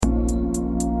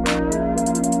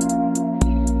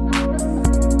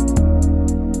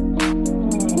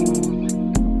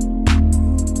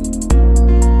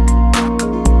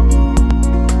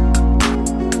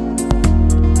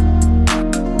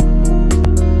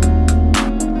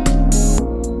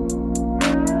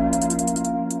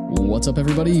What's up,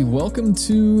 everybody? Welcome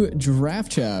to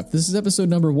Draft Chaff. This is episode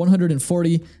number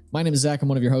 140. My name is Zach. I'm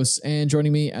one of your hosts, and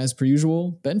joining me, as per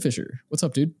usual, Ben Fisher. What's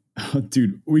up, dude? Oh,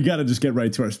 dude, we got to just get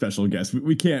right to our special guest.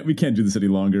 We can't do this any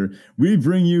longer. We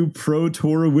bring you Pro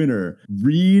Tour winner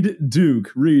Reed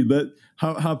Duke. Reed,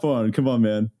 hop on. Come on,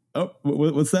 man. Oh,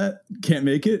 what's that? Can't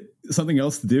make it? Something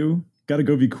else to do? Got to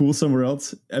go be cool somewhere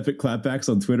else? Epic clapbacks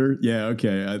on Twitter? Yeah,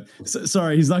 okay.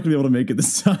 Sorry, he's not going to be able to make it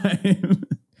this time.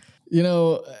 You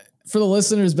know, for the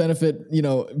listeners' benefit,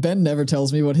 Ben never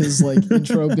tells me what his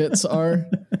intro bits are.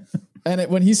 And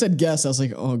when he said guess, I was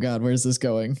like, oh God, where's this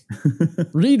going?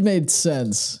 Reed made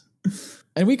sense.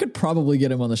 And we could probably get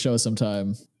him on the show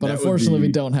sometime, but that unfortunately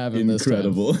we don't have him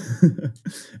incredible.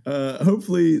 This time.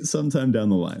 Hopefully sometime down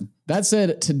the line. That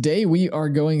said, today we are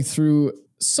going through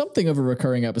something of a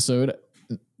recurring episode.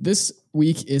 This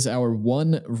week is our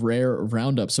one rare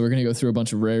roundup. So we're going to go through a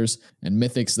bunch of rares and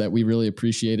mythics that we really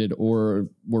appreciated or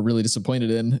were really disappointed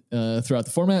in throughout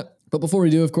the format. But before we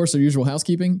do, of course, our usual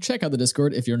housekeeping, check out the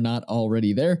Discord if you're not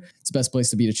already there. It's the best place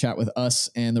to be to chat with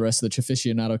us and the rest of the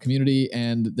Chafficionado community.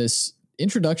 And this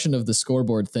introduction of the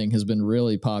scoreboard thing has been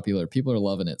really popular. People are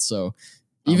loving it. So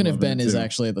even if Ben is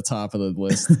actually at the top of the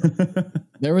list,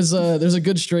 there's a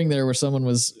good string there where someone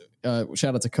was,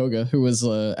 shout out to Koga, who was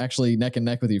actually neck and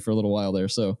neck with you for a little while there.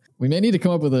 So we may need to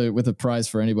come up with a prize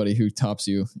for anybody who tops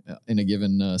you in a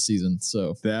given season.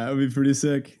 So that would be pretty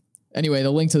sick. Anyway,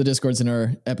 the link to the Discord's in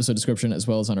our episode description as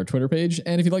well as on our Twitter page.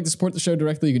 And if you'd like to support the show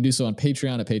directly, you can do so on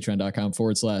Patreon at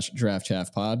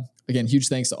patreon.com/draftchaffpod. Again, huge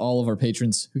thanks to all of our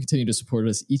patrons who continue to support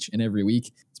us each and every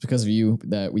week. It's because of you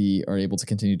that we are able to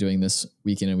continue doing this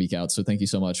week in and week out. So thank you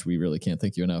so much. We really can't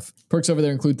thank you enough. Perks over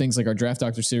there include things like our Draft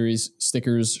Doctor series,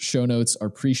 stickers, show notes, our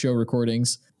pre-show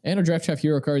recordings, and our Draft Chaff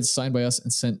hero cards signed by us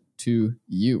and sent to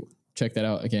you. Check that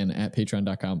out again at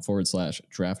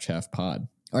patreon.com/draftchaffpod.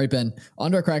 All right, Ben,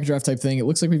 on to our crack draft type thing. It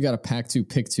looks like we've got a pack 2,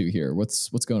 pick 2 here. What's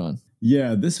going on?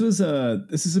 Yeah, this is a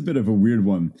bit of a weird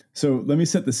one. So let me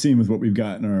set the scene with what we've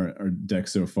got in our deck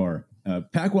so far.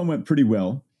 Pack 1 went pretty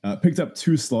well. Picked up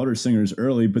 2 Slaughter Singers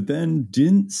early, but then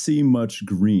didn't see much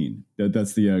green.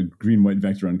 That's the green-white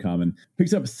vector uncommon.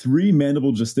 Picked up 3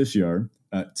 Mandible Justiciar,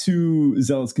 2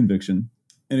 Zealot's Conviction,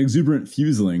 an Exuberant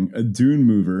Fuseling, a Dune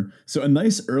Mover. So a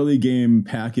nice early game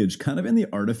package, kind of in the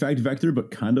artifact vector, but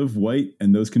kind of white.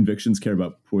 And those convictions care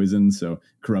about poison, so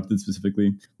corrupted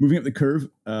specifically. Moving up the curve,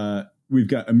 we've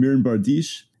got a Mirren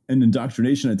Bardiche, an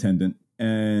Indoctrination Attendant,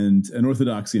 and an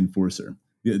Orthodoxy Enforcer.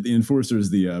 The Enforcer is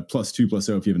the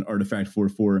 +2/+0 if you have an artifact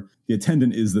 4/4. The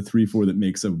Attendant is the 3/4 that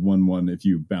makes a 1/1 if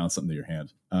you bounce something to your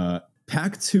hand.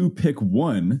 Pack 2, pick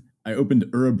 1, I opened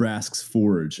Urabrask's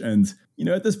Forge, and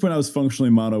at this point I was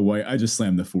functionally mono white. I just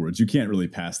slammed the Forge. You can't really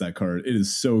pass that card. It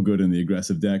is so good in the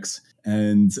aggressive decks.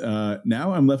 And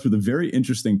now I'm left with a very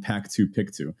interesting Pack 2,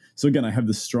 pick 2. So again, I have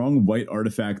the strong white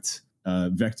artifact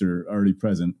vector already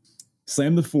present.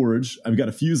 Slam the Forge. I've got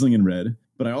a Fuseling in red,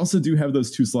 but I also do have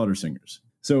those 2 Slaughter Singers.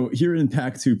 So here in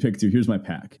Pack 2, pick 2, here's my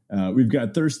pack. We've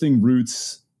got Thirsting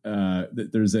Roots.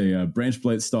 There's a Branch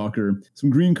Blight Stalker.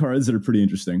 Some green cards that are pretty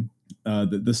interesting.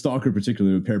 The Stalker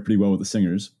particularly would pair pretty well with the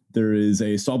Singers. There is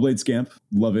a Sawblade Scamp.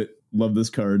 Love it. Love this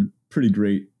card. Pretty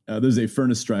great. There's a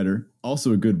Furnace Strider.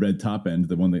 Also a good red top end.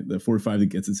 The 4/5 that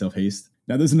gets itself haste.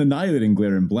 Now there's an Annihilating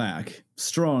Glare in black.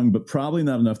 Strong, but probably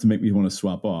not enough to make me want to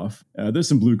swap off. There's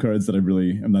some blue cards that I'm not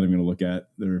even going to look at.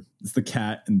 It's the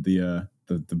Cat and the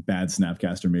bad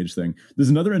Snapcaster Mage thing. There's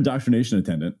another Indoctrination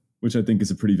Attendant, which I think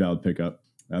is a pretty valid pickup.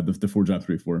 The 4-drop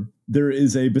 3/4. There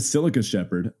is a Basilica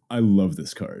Shepherd. I love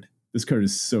this card. This card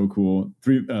is so cool.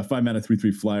 5 mana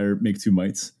 3/3 flyer, make 2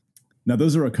 mites. Now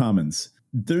those are our commons.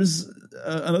 There's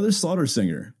another Slaughter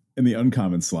Singer in the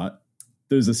uncommon slot.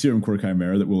 There's a Serum Core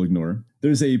Chimera that we'll ignore.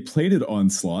 There's a Plated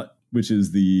Onslaught, which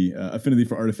is the affinity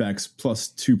for artifacts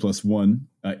 +2/+1,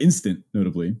 instant,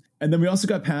 notably. And then we also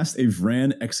got past a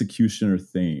Vran Executioner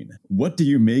Thane. What do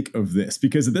you make of this?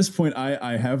 Because at this point,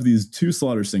 I have these 2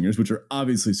 Slaughter Singers, which are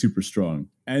obviously super strong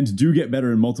and do get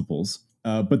better in multiples.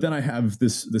 But then I have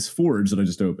this Forge that I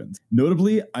just opened.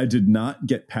 Notably, I did not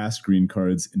get past green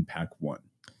cards in Pack 1.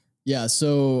 Yeah,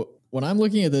 so when I'm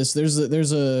looking at this, there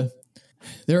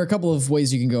are a couple of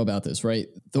ways you can go about this, right?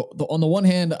 On the one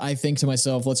hand, I think to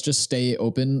myself, let's just stay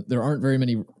open. There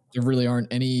really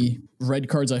aren't any red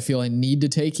cards I feel I need to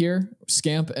take here.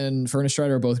 Scamp and Furnace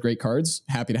Strider are both great cards.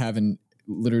 Happy to have in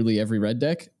literally every red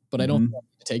deck, but I don't need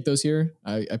to take those here.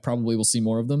 I probably will see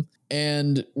more of them.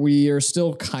 And we are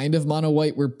still kind of mono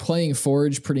white. We're playing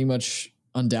Forge pretty much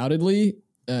undoubtedly.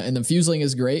 And the Fuseling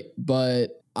is great,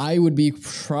 but I would be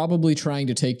probably trying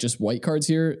to take just white cards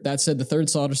here. That said, the third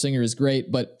Slaughter Singer is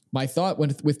great, but my thought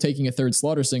with taking a third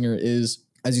Slaughter Singer is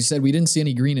as you said, we didn't see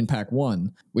any green in pack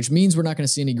 1, which means we're not going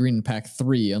to see any green in pack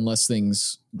 3 unless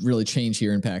things really change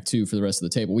here in pack 2 for the rest of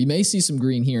the table. We may see some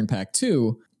green here in pack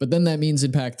 2, but then that means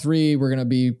in pack 3, we're going to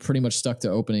be pretty much stuck to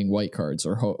opening white cards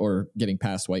or getting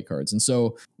past white cards. And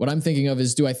so what I'm thinking of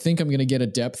is, do I think I'm going to get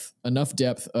enough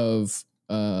depth of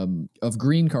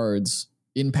green cards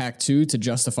in pack 2 to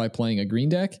justify playing a green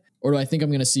deck? Or do I think I'm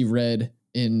going to see red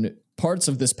in parts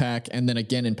of this pack and then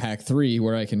again in pack 3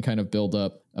 where I can kind of build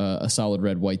up a solid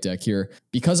red white deck here?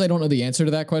 Because I don't know the answer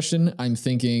to that question, I'm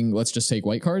thinking let's just take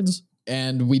white cards.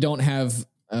 And we don't have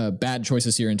bad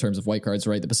choices here in terms of white cards,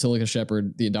 right? The Basilica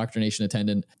Shepherd, the Indoctrination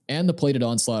Attendant, and the Plated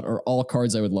Onslaught are all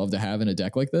cards I would love to have in a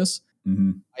deck like this.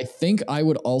 Mm-hmm. I think I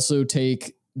would also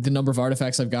take the number of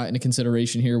artifacts I've got into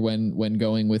consideration here when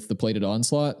going with the Plated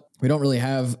Onslaught. We don't really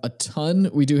have a ton.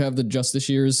 We do have the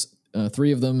Justiciars,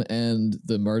 3 of them, and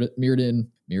the Mirrodin.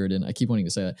 I keep wanting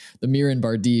to say that. The Mirren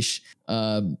Bardiche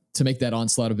to make that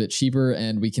Onslaught a bit cheaper,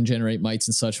 and we can generate mites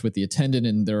and such with the Attendant,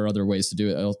 and there are other ways to do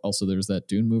it. Also, there's that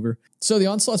Dune Mover. So the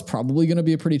Onslaught's probably going to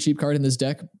be a pretty cheap card in this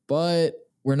deck, but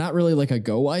we're not really like a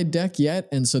go-wide deck yet,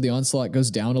 and so the Onslaught goes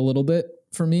down a little bit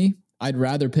for me. I'd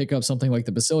rather pick up something like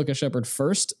the Basilica Shepherd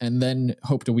first and then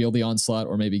hope to wield the Onslaught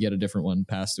or maybe get a different one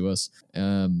passed to us.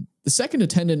 The second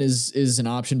Attendant is an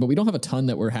option, but we don't have a ton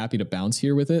that we're happy to bounce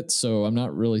here with it, so I'm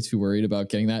not really too worried about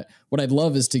getting that. What I'd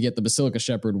love is to get the Basilica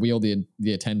Shepherd, wield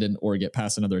the Attendant, or get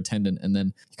past another Attendant, and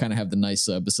then kind of have the nice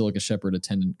Basilica Shepherd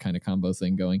Attendant kind of combo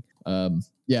thing going.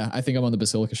 Yeah, I think I'm on the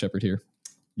Basilica Shepherd here.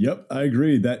 Yep, I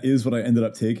agree. That is what I ended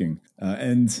up taking.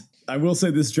 And I will say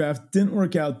this draft didn't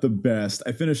work out the best.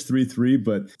 I finished 3-3,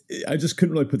 but I just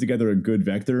couldn't really put together a good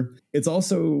vector. It's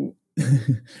also,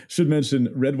 should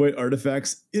mention, red-white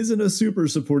artifacts isn't a super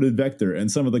supported vector,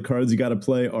 and some of the cards you got to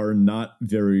play are not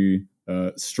very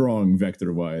strong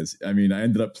vector-wise. I mean, I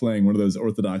ended up playing one of those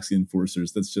Orthodoxy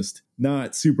Enforcers that's just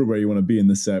not super where you want to be in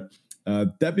this set.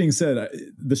 That being said,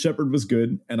 the Shepherd was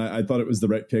good, and I thought it was the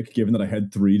right pick given that I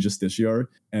had 3 Justiciar,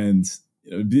 and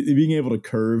being able to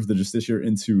curve the Justiciar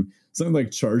into something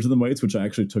like Charge of the Mites, which I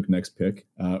actually took next pick,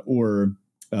 or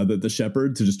the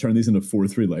Shepherd to just turn these into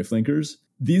 4/3 lifelinkers.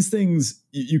 These things,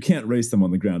 you can't race them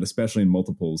on the ground, especially in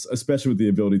multiples, especially with the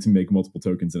ability to make multiple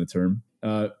tokens in a turn.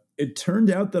 It turned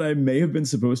out that I may have been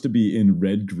supposed to be in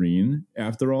red-green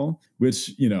after all,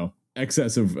 which,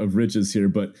 excess of riches here,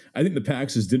 but I think the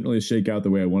packs just didn't really shake out the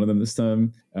way I wanted them this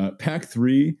time. Pack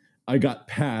 3, I got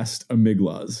past a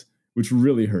Miglas, which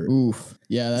really hurt. Oof.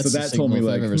 Yeah, that's so that told me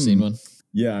like, I've ever seen one.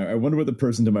 Yeah, I wonder what the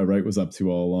person to my right was up to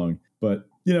all along. But,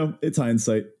 it's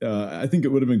hindsight. I think it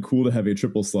would have been cool to have a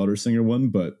triple Slaughter Singer one,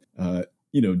 but,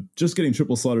 just getting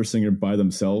triple Slaughter Singer by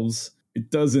themselves,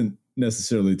 it doesn't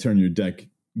necessarily turn your deck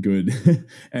good.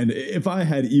 And if I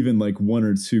had even like 1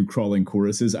 or 2 crawling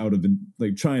choruses, I would have been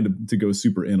like trying to go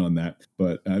super in on that,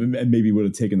 but and maybe would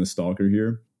have taken the Stalker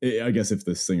here, I guess, if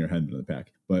the Singer hadn't been in the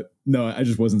pack. But no, I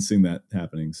just wasn't seeing that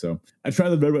happening. So I tried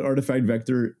the red-white artifact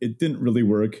vector. It didn't really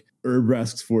work.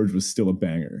 Urbrask's Forge was still a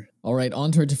banger. All right,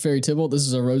 on to Teferi Tybalt. This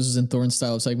is a Roses and Thorns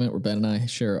style of segment where Ben and I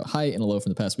share a high and a low from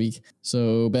the past week.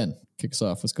 So Ben, kick us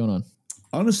off. What's going on?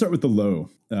 I want to start with the low,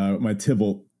 my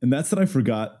Tybalt, and that's that I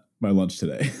forgot my lunch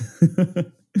today,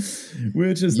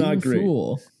 which is not great.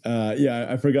 Yeah,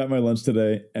 I forgot my lunch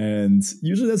today, and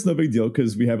usually that's no big deal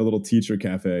because we have a little teacher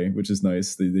cafe, which is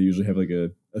nice. They usually have like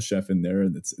a chef in there,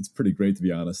 and it's pretty great, to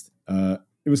be honest.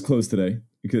 It was closed today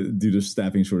due to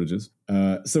staffing shortages.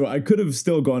 So I could have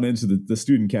still gone into the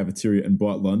student cafeteria and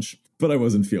bought lunch, but I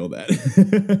wasn't feeling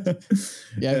that.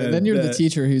 Yeah, and then you're the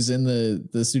teacher who's in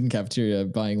the student cafeteria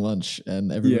buying lunch,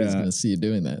 and everybody's going to see you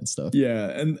doing that and stuff. Yeah,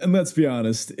 and let's be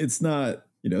honest, it's not,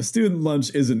 student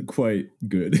lunch isn't quite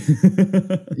good.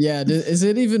 Yeah, is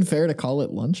it even fair to call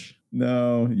it lunch?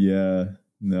 No, yeah.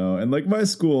 No, and like my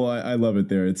school, I love it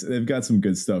there. They've got some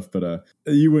good stuff, but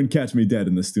you wouldn't catch me dead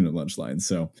in the student lunch line.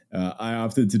 So I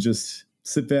opted to just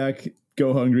sit back,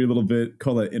 go hungry a little bit,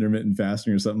 call that intermittent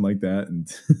fasting or something like that. And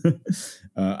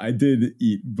I did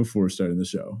eat before starting the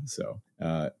show. So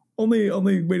only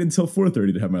wait until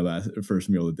 4:30 to have my first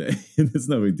meal of the day. It's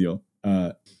no big deal.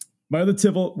 My other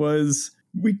Tybalt was,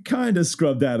 we kind of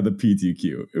scrubbed out of the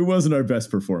PTQ. It wasn't our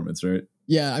best performance, right?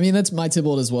 Yeah, I mean, that's my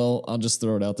Tybalt as well. I'll just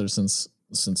throw it out there since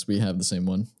we have the same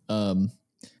one.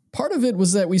 Part of it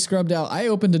was that we scrubbed out. I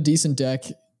opened a decent deck.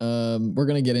 We're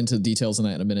going to get into details on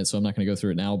that in a minute, so I'm not going to go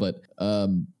through it now. But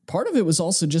part of it was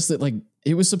also just that, like,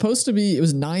 it was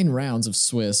 9 rounds of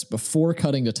Swiss before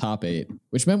cutting to top 8,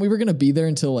 which meant we were going to be there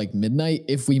until like midnight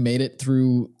if we made it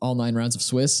through all 9 rounds of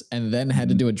Swiss, and then had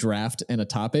to do a draft and a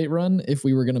top 8 run if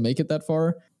we were going to make it that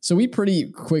far. So we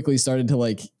pretty quickly started to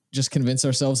like just convince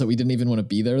ourselves that we didn't even want to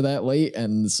be there that late.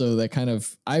 And so that kind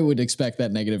of, I would expect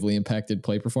that negatively impacted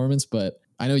play performance, but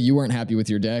I know you weren't happy with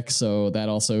your deck. So that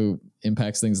also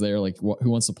impacts things there. Like who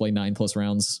wants to play 9+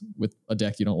 rounds with a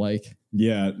deck you don't like?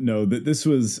 Yeah, no, this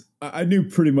was, I knew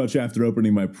pretty much after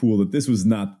opening my pool that this was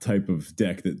not the type of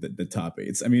deck that top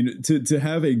eights. I mean, to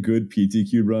have a good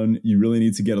PTQ run, you really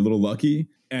need to get a little lucky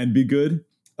and be good.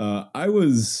 I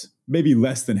was maybe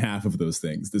less than half of those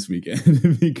things this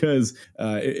weekend because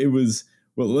it was,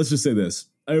 well, let's just say this.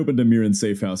 I opened a Mirren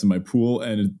safe house in my pool,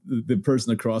 and the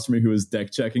person across from me who was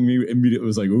deck checking me immediately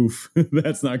was like, oof,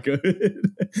 that's not good.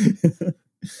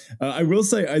 I will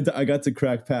say I got to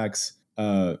crack packs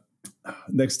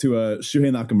next to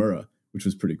Shuhei Nakamura, which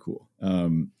was pretty cool.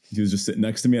 He was just sitting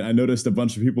next to me, and I noticed a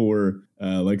bunch of people were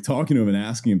like talking to him and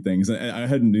asking him things. And I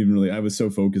hadn't even really, I was so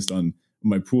focused on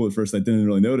my pool at first, I didn't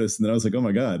really notice. And then I was like, oh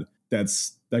my God,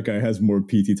 that guy has more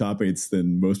PT top eights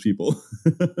than most people.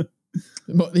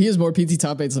 He has more PT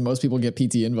top eights than most people get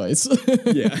PT invites.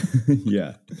 Yeah.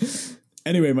 Yeah.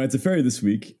 Anyway, my Teferi this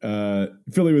week,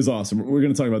 Philly was awesome. We're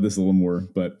going to talk about this a little more,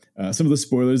 but some of the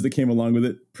spoilers that came along with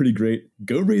it, pretty great.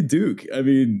 Go Reed Duke. I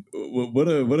mean, what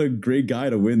a great guy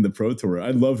to win the Pro Tour.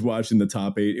 I loved watching the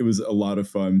top 8. It was a lot of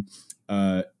fun.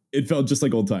 It felt just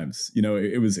like old times. You know,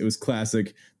 it was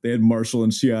classic. They had Marshall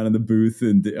and Xian in the booth,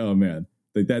 and oh man,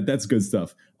 like that's good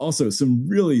stuff. Also, some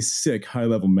really sick high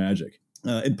level Magic.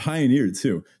 And Pioneer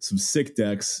too. Some sick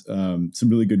decks, some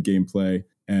really good gameplay,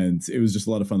 and it was just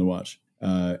a lot of fun to watch.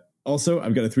 Also,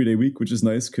 I've got a 3-day week, which is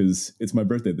nice because it's my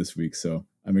birthday this week, so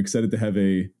I'm excited to have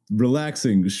a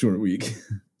relaxing short week.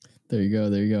 There you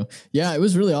go. Yeah, it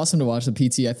was really awesome to watch the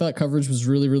PT. I thought coverage was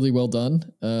really, really well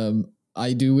done.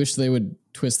 I do wish they would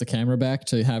twist the camera back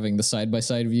to having the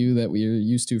side-by-side view that we're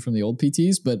used to from the old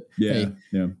PTs. But yeah.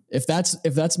 If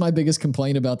that's my biggest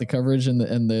complaint about the coverage and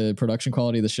the production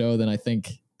quality of the show, then I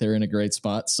think they're in a great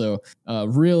spot. So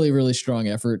really, really strong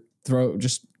effort.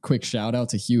 Just quick shout out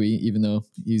to Huey, even though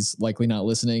he's likely not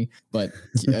listening. But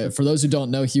for those who don't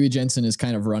know, Huey Jensen is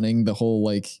kind of running the whole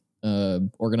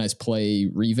organized play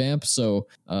revamp. So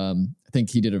I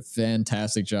think he did a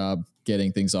fantastic job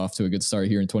getting things off to a good start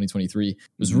here in 2023.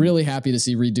 Was really happy to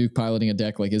see Reed Duke piloting a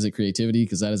deck like Is It Creativity,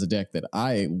 because that is a deck that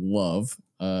I love.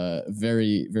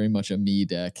 Very, very much a me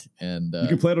deck. And you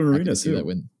can play it on Arena too. That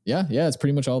win. Yeah, it's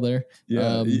pretty much all there.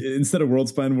 Yeah, instead of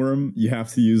Worldspine Worm, you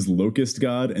have to use Locust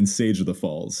God and Sage of the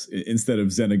Falls instead of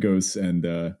Xenagos and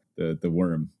the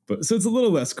Worm. But so it's a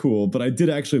little less cool, but I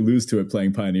did actually lose to it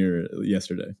playing Pioneer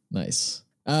yesterday. Nice.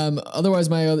 Otherwise,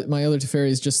 my other Teferi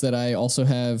is just that I also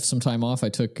have some time off. I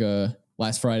took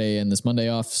last Friday and this Monday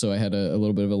off, so I had a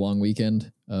little bit of a long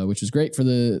weekend, which was great for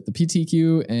the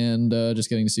PTQ and just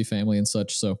getting to see family and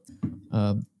such. So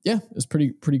it was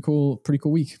pretty cool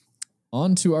week.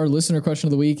 On to our listener question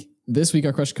of the week. This week,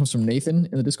 our question comes from Nathan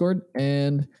in the Discord,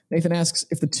 and Nathan asks,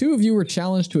 if the two of you were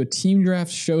challenged to a team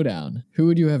draft showdown, who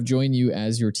would you have join you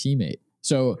as your teammate?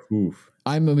 So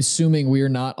I'm assuming we're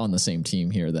not on the same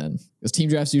team here then, because team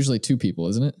draft's usually 2 people,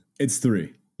 isn't it? It's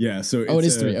 3. Yeah. So it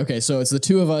is 3. Okay. So it's the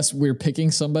 2 of us. We're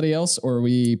picking somebody else, or are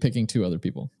we picking 2 other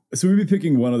people? So we'd be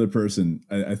picking one other person,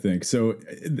 I think. So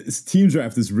this team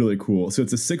draft is really cool. So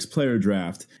it's a 6-player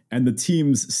draft, and the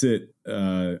teams sit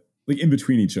in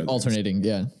between each other. Alternating.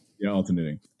 Yeah,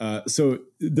 alternating. So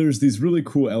there's these really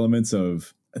cool elements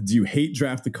of, do you hate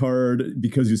draft the card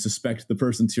because you suspect the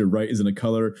person to your right is in a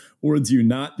color, or do you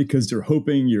not because you're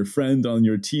hoping your friend on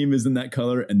your team is in that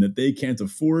color and that they can't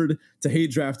afford to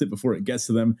hate draft it before it gets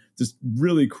to them? Just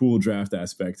really cool draft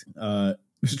aspect.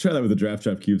 We should try that with a draft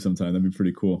trap cube sometime. That'd be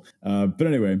pretty cool. But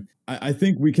anyway, I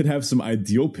think we could have some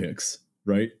ideal picks,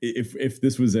 right? If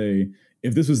this was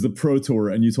the Pro Tour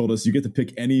and you told us you get to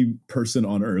pick any person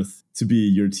on Earth to be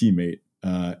your teammate,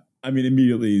 I mean,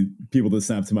 immediately people that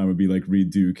snap to mind would be like Reed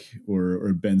Duke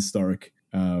or Ben Stark,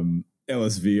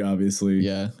 LSV, obviously.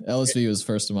 Yeah, LSV was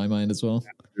first in my mind as well.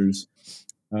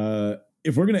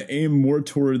 If we're going to aim more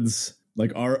towards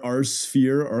like our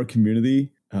sphere, our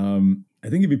community, I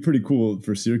think it'd be pretty cool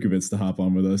for Sirkovitz to hop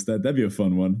on with us. That'd be a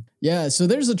fun one. Yeah, so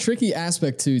there's a tricky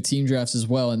aspect to team drafts as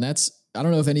well, and that's, I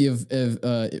don't know if any of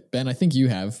Ben, I think you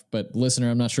have, but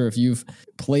listener, I'm not sure if you've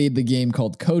played the game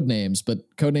called Codenames, but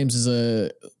Codenames is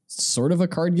a sort of a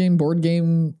card game, board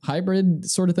game hybrid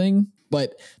sort of thing.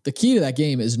 But the key to that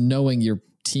game is knowing your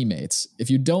teammates. If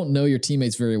you don't know your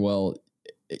teammates very well,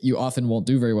 you often won't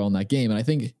do very well in that game. And I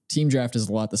think team draft is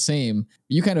a lot the same.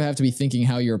 You kind of have to be thinking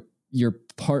how your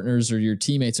partners or your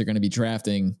teammates are going to be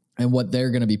drafting and what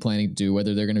they're going to be planning to do,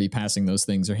 whether they're going to be passing those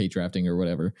things or hate drafting or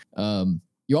whatever.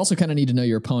 You also kind of need to know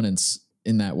your opponents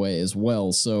in that way as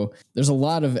well. So there's a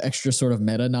lot of extra sort of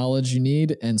meta knowledge you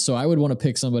need. And so I would want to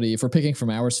pick somebody, if we're picking from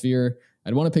our sphere,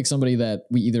 I'd want to pick somebody that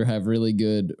we either have really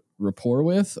good rapport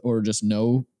with or just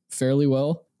know fairly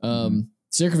well.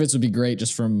 Sirkovitz would be great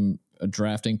just from a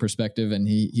drafting perspective, and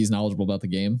he's knowledgeable about the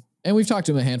game. And we've talked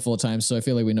to him a handful of times, so I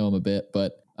feel like we know him a bit.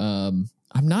 But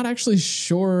I'm not actually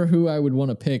sure who I would want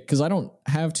to pick because I don't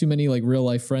have too many like real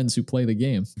life friends who play the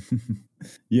game.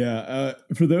 Yeah,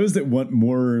 for those that want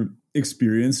more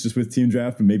experience just with team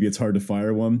draft, but maybe it's hard to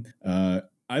fire one,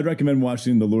 I'd recommend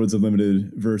watching the Lords of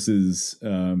Limited versus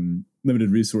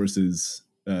Limited Resources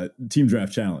team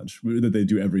draft challenge that they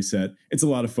do every set. It's a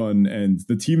lot of fun, and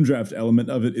the team draft element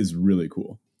of it is really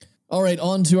cool. All right,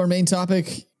 on to our main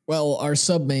topic. Well, our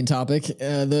sub main topic,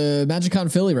 the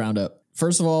MagicCon Philly Roundup.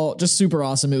 First of all, just super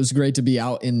awesome. It was great to be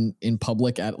out in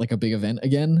public at like a big event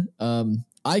again.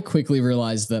 I quickly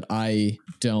realized that I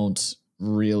don't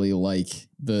really like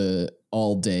the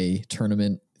all day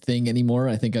tournament thing anymore.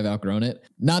 I think I've outgrown it.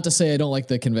 Not to say I don't like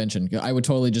the convention. I would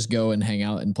totally just go and hang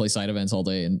out and play side events all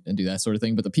day and do that sort of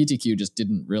thing. But the PTQ just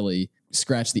didn't really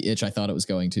scratch the itch I thought it was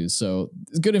going to. So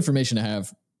it's good information to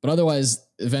have. But otherwise,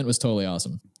 the event was totally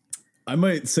awesome. I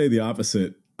might say the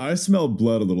opposite. I smelled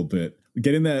blood a little bit.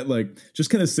 Getting that, like, just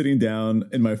kind of sitting down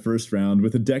in my first round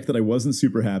with a deck that I wasn't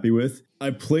super happy with.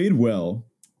 I played well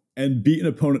and beat an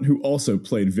opponent who also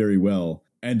played very well.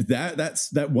 And that's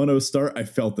that 1-0 start, I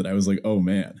felt that I was like, oh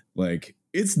man, like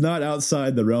it's not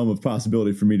outside the realm of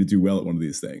possibility for me to do well at one of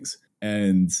these things.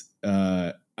 And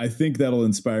I think that'll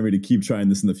inspire me to keep trying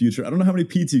this in the future. I don't know how many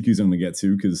PTQs I'm going to get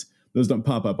to because those don't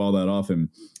pop up all that often.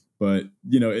 But,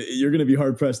 you know, you're going to be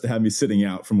hard pressed to have me sitting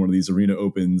out from one of these arena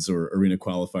opens or arena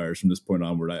qualifiers from this point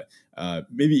onward.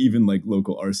 Maybe even like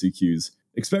local RCQs.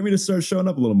 Expect me to start showing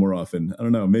up a little more often. I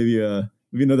don't know. Maybe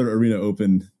another arena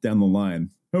open down the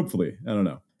line. Hopefully. I don't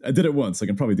know. I did it once. I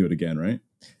can probably do it again, right?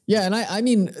 Yeah. And I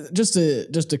mean, just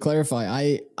to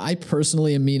clarify, I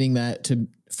personally am meaning that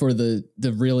for the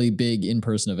really big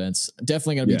in-person events.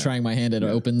 Definitely going to be trying my hand at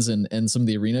opens and some of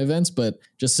the arena events, but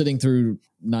just sitting through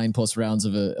 9+ rounds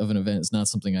of an event is not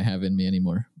something I have in me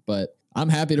anymore. But I'm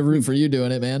happy to root for you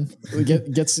doing it, man.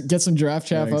 Get some draft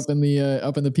chaff up in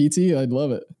the PT. I'd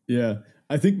love it. Yeah.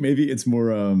 I think maybe it's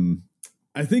more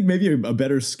I think maybe a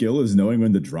better skill is knowing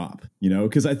when to drop, you know,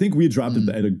 because I think we dropped it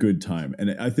at a good time.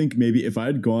 And I think maybe if I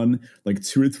had gone like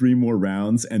 2 or 3 more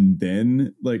rounds and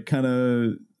then like kind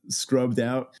of scrubbed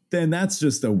out, then that's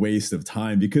just a waste of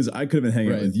time because I could have been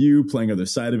hanging out with you, playing other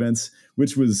side events,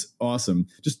 which was awesome.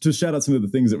 Just to shout out some of the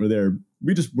things that were there.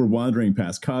 We just were wandering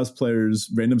past cosplayers,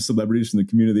 random celebrities from the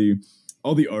community.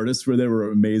 All the artists were there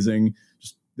were amazing.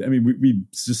 We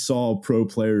just saw pro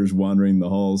players wandering the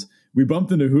halls. We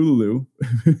bumped into Hululu,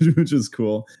 which is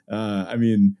cool.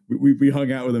 We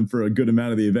hung out with him for a good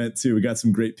amount of the event too. We got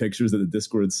some great pictures that the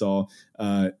Discord saw.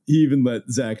 He even let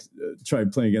Zach try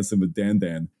playing against him with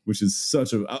Dan, which is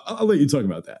such a. I'll let you talk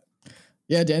about that.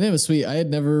 Yeah, Dan was sweet. I had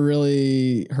never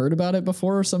really heard about it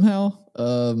before somehow.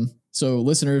 So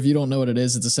listener, if you don't know what it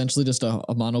is, it's essentially just a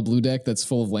mono blue deck that's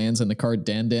full of lands and the card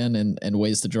Dan and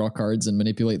ways to draw cards and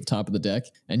manipulate the top of the deck.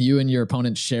 And you and your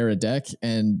opponent share a deck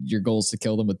and your goal is to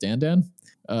kill them with Dan.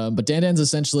 But Dan's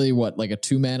essentially like a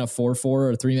 2-mana 4/4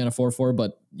 or 3-mana 4/4,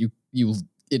 but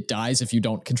it dies if you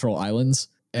don't control islands.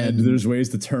 And there's ways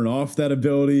to turn off that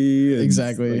ability. And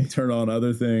exactly. Like, turn on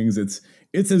other things. It's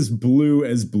as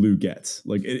blue gets.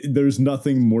 Like there's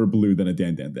nothing more blue than a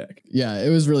Dan deck. Yeah, it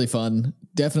was really fun.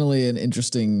 Definitely an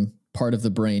interesting part of the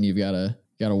brain you've got to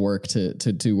work to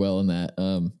do well in that.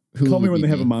 Call me when they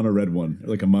have a mono red one or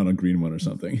like a mono green one or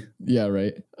something. Yeah,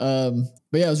 right. But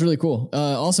yeah, it was really cool.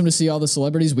 Awesome to see all the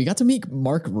celebrities. We got to meet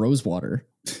Mark Rosewater.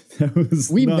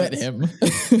 We met him.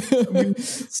 We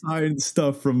signed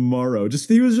stuff from Morrow.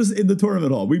 He was just in the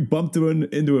tournament hall. We bumped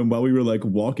into him while we were like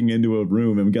walking into a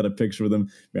room and we got a picture with him.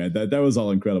 Man, that was all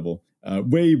incredible.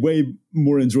 Way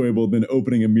more enjoyable than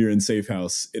opening a mirror and safe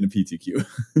house in a PTQ.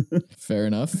 Fair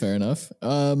enough.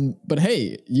 But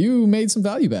hey, you made some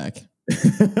value back.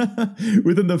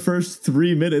 Within the first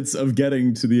 3 minutes of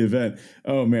getting to the event.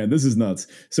 Oh man, this is nuts.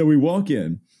 So we walk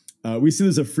in. We see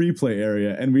there's a free play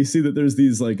area, and we see that there's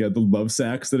these like the love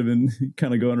sacks that have been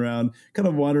kind of going around, kind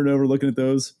of wandering over, looking at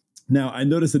those. Now, I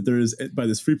noticed that there is, by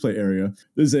this free play area,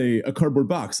 there's a cardboard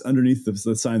box underneath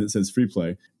the sign that says free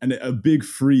play, and a big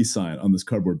free sign on this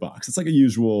cardboard box. It's like a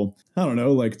usual, I don't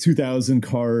know, like 2,000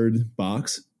 card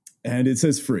box, and it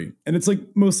says free. And it's like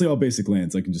mostly all basic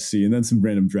lands I can just see, and then some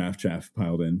random draft chaff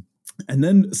piled in. And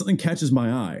then something catches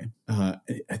my eye.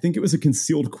 I think it was a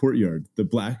concealed courtyard, the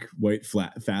black-white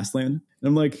fast land. And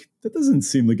I'm like, that doesn't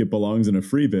seem like it belongs in a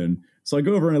free bin. So I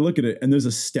go over and I look at it, and there's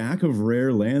a stack of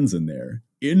rare lands in there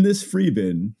in this free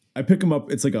bin. I pick them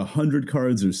up. It's like 100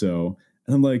 cards or so.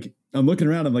 And I'm looking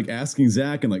around. I'm like asking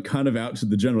Zach and like kind of out to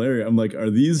the general area. I'm like, are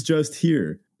these just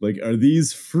here? Like, are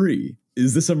these free?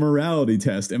 Is this a morality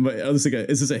test? And is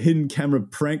this a hidden camera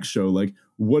prank show? Like,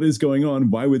 what is going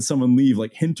on? Why would someone leave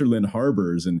like Hinterland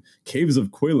Harbors and Caves of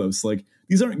Koilos? Like,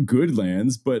 these aren't good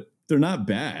lands, but they're not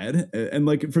bad. And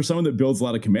like for someone that builds a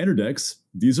lot of commander decks,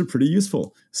 these are pretty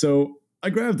useful. So I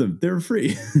grabbed them. They were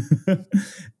free.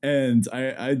 And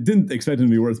I didn't expect them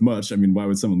to be worth much. I mean, why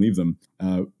would someone leave them?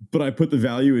 But I put the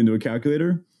value into a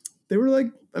calculator. They were like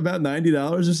about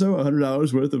 $90 or so,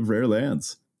 $100 worth of rare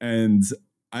lands. And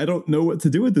I don't know what to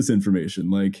do with this information.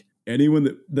 Like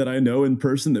anyone that I know in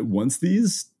person that wants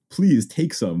these, please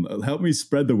take some. Help me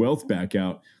spread the wealth back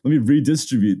out. Let me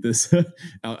redistribute this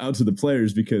out to the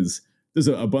players, because there's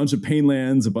a bunch of pain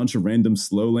lands, a bunch of random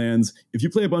slow lands. If you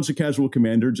play a bunch of casual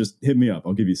commander, just hit me up.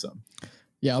 I'll give you some.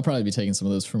 Yeah, I'll probably be taking some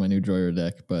of those for my new Droyer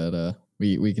deck, but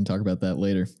we can talk about that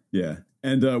later. Yeah.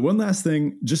 And one last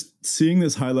thing, just seeing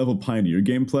this high-level Pioneer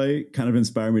gameplay kind of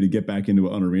inspired me to get back into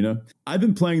it on Arena. I've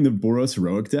been playing the Boros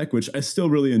Heroic deck, which I still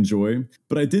really enjoy,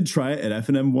 but I did try it at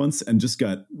FNM once and just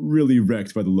got really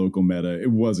wrecked by the local meta.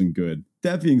 It wasn't good.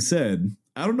 That being said,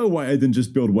 I don't know why I didn't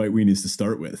just build White Weenies to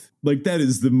start with. Like, that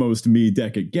is the most me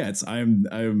deck it gets. I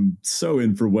am so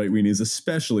in for White Weenies,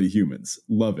 especially humans.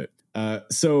 Love it.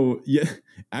 So yeah,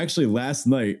 actually last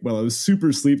night while I was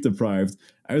super sleep deprived,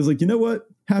 I was like, you know what?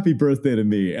 Happy birthday to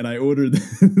me. And I ordered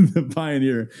the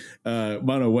Pioneer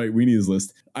Mono White Weenies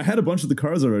list. I had a bunch of the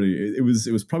cards already. It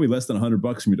was probably less than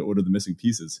 $100 for me to order the missing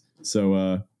pieces.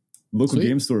 So local Sweet.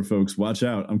 Game store folks, watch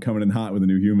out. I'm coming in hot with a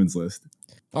new humans list.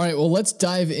 All right, well, let's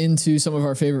dive into some of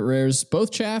our favorite rares,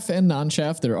 both chaff and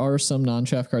non-chaff. There are some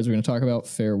non-chaff cards we're going to talk about,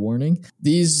 fair warning.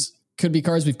 These could be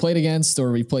cards we've played against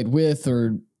or we've played with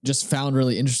or just found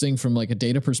really interesting from like a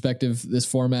data perspective, this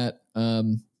format.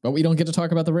 But we don't get to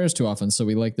talk about the rares too often, so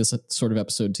we like this sort of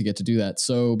episode to get to do that.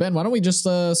 So, Ben, why don't we just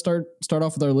start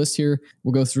off with our list here?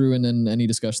 We'll go through, and then any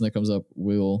discussion that comes up,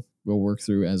 we'll work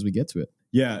through as we get to it.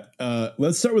 Yeah,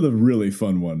 let's start with a really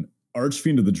fun one.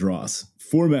 Archfiend of the Dross.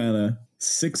 4 mana,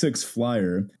 6/6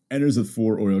 flyer, enters with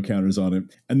 4 oil counters on it.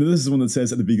 And then this is one that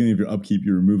says at the beginning of your upkeep,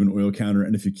 you remove an oil counter,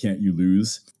 and if you can't, you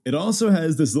lose. It also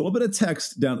has this little bit of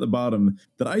text down at the bottom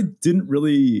that I didn't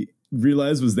really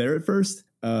realize was there at first.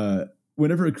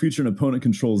 Whenever a creature an opponent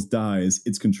controls dies,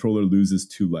 its controller loses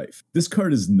 2 life. This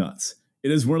card is nuts.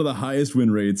 It is one of the highest win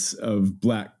rates of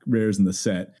black rares in the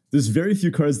set. There's very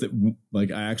few cards that like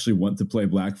I actually want to play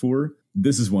black for.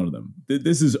 This is one of them.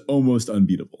 This is almost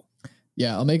unbeatable.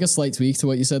 Yeah, I'll make a slight tweak to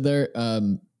what you said there.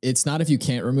 It's not if you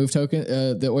can't remove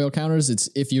the oil counters. It's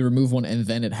if you remove one and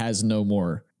then it has no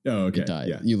more. Oh, okay. You die.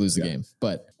 Yeah. You lose the game.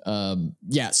 But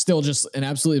still just an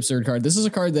absolutely absurd card. This is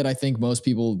a card that I think most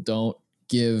people don't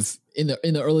give in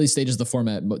the early stages of the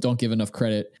format, but don't give enough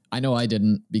credit. I know I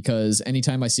didn't, because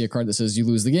anytime I see a card that says you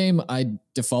lose the game, I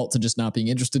default to just not being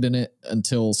interested in it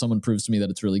until someone proves to me that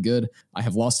it's really good. I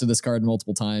have lost to this card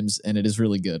multiple times, and it is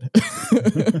really good.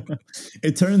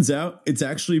 It turns out it's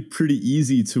actually pretty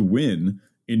easy to win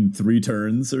in 3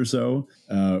 turns or so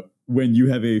when you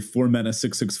have a 4 mana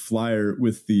 6/6 flyer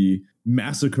with the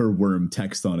Massacre Worm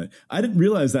text on it. I didn't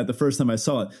realize that the first time I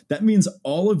saw it. That means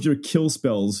all of your kill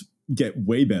spells get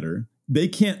way better. They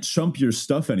can't chump your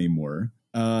stuff anymore.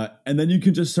 And then you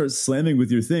can just start slamming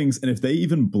with your things. And if they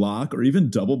even block or even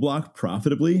double block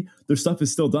profitably, their stuff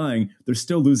is still dying. They're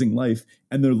still losing life.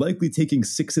 And they're likely taking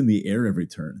 6 in the air every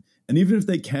turn. And even if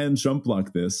they can jump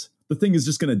block this, the thing is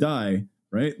just going to die,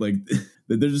 right? Like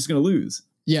they're just going to lose.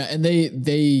 Yeah. And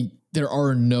there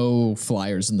are no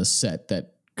flyers in the set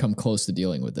that come close to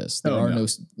dealing with this. There are no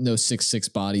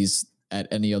 6/6 bodies at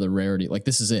any other rarity. Like,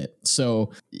 this is it.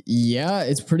 So yeah,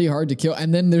 it's pretty hard to kill.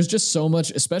 And then there's just so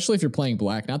much, especially if you're playing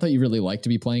black, not that you really like to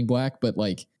be playing black, but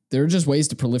like there are just ways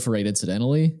to proliferate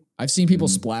incidentally. I've seen people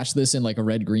splash this in like a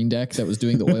red-green deck that was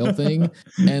doing the oil thing.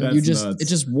 And it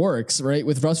just works, right?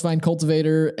 With Rustvine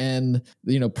Cultivator and,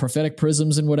 prophetic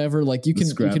prisms and whatever, like you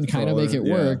can kind of make it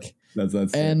work. That's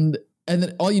and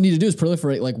then all you need to do is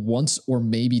proliferate like once or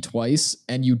maybe twice,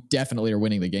 and you definitely are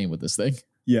winning the game with this thing.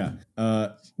 Yeah.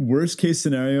 Worst case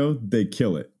scenario, they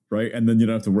kill it, right? And then you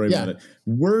don't have to worry about it.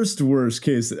 Worst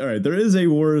case. All right. There is a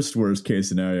worst case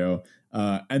scenario.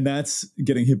 And that's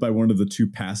getting hit by one of the 2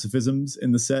 pacifisms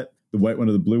in the set, the white one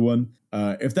or the blue one.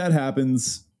 If that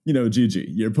happens, GG,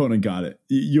 your opponent got it.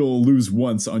 You'll lose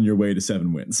once on your way to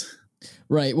 7 wins.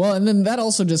 Right. Well, and then that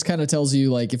also just kind of tells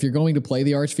you, like, if you're going to play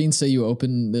the Archfiend, say you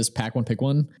open this pack one, pick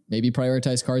one, maybe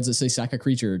prioritize cards that say sack a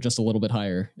creature just a little bit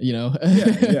higher,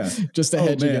 Yeah. just to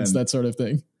hedge against that sort of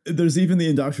thing. There's even the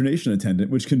indoctrination attendant,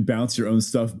 which can bounce your own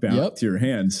stuff back to your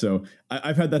hand. So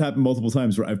I've had that happen multiple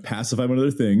times where I've pacified one of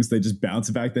their things. They just bounce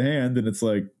it back to hand. And it's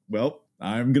like, well,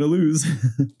 I'm going to lose.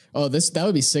 Oh, that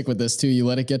would be sick with this too. You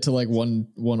let it get to like one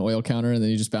oil counter and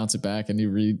then you just bounce it back and you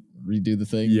redo the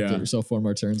thing. Yeah. Get yourself 4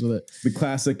 more turns with it. The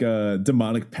classic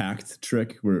demonic pact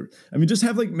trick where, I mean, just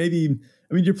have like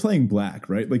you're playing black,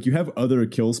 right? Like you have other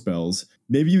kill spells.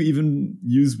 Maybe you even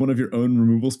use one of your own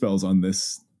removal spells on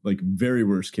this, like very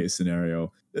worst case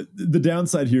scenario. The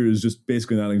downside here is just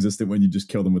basically non-existent when you just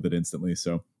kill them with it instantly.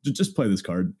 So just play this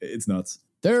card. It's nuts.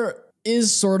 There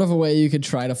is sort of a way you could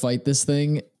try to fight this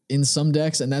thing in some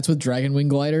decks, and that's with Dragon Wing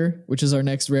Glider, which is our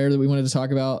next rare that we wanted to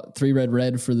talk about. 3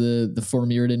 red for the 4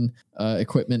 Mirrodin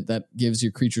equipment that gives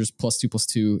your creatures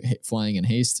 +2/+2 flying and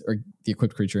haste, or the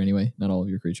equipped creature anyway, not all of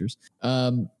your creatures. I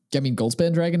mean,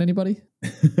 Goldspan Dragon, anybody?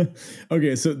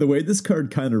 Okay, so the way this card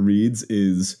kind of reads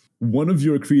is one of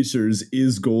your creatures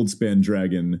is Goldspan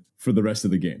Dragon for the rest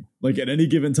of the game. Like at any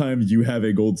given time, you have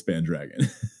a Goldspan Dragon.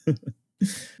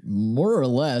 More or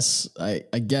less, I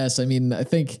guess. I mean, I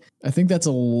think that's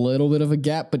a little bit of a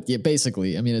gap, but yeah,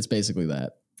 basically, I mean, it's basically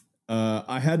that.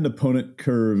 I had an opponent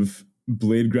curve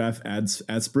Bladegraph add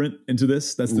sprint into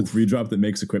this. That's the 3-drop that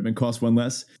makes equipment cost 1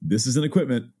 less. This is an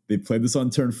equipment. They played this on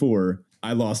turn 4.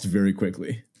 I lost very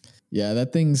quickly. Yeah,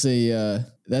 that thing's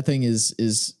that thing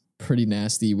is pretty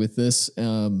nasty with this.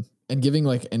 And giving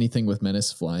like anything with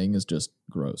menace flying is just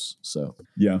gross. So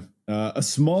yeah, a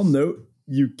small note: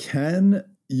 you can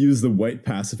use the white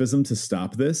pacifism to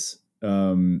stop this.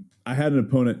 I had an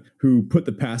opponent who put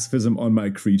the pacifism on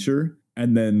my creature,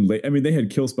 and then they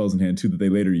had kill spells in hand too that they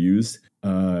later used.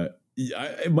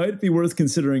 It might be worth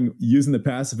considering using the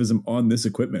pacifism on this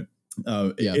equipment.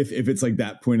 If it's like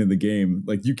that point in the game,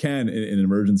 like you can in an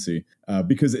emergency,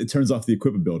 because it turns off the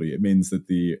equip ability. It means that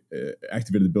the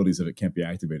activated abilities of it can't be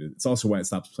activated. It's also why it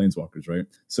stops planeswalkers, right?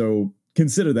 So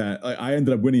consider that. I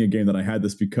ended up winning a game that I had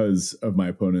this because of my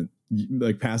opponent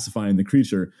like pacifying the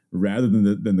creature rather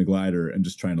than the glider and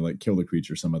just trying to like kill the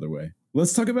creature some other way.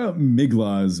 Let's talk about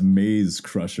Miglaw's Maze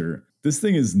Crusher. This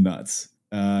thing is nuts.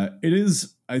 It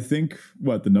is, I think,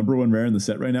 the number 1 rare in the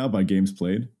set right now by games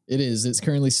played. It is. It's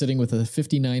currently sitting with a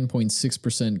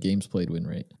 59.6% games played win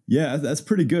rate. Yeah, that's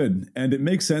pretty good. And it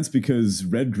makes sense because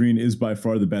red-green is by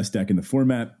far the best deck in the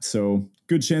format. So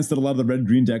good chance that a lot of the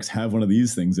red-green decks have one of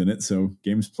these things in it. So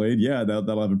games played, yeah,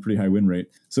 that'll have a pretty high win rate.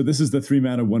 So this is the 3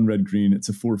 mana, 1 red-green. It's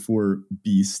a 4/4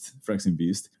 beast, Phyrexian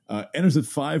Beast. Enters with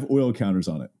 5 oil counters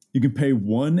on it. You can pay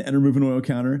 1 and remove an oil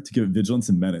counter to give it Vigilance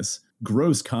and Menace.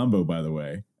 Gross combo, by the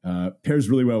way. Pairs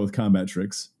really well with combat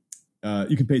tricks.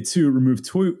 You can pay 2, remove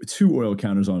 2 oil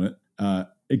counters on it.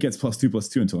 It gets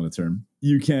 +2/+2 until end of turn.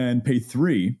 You can pay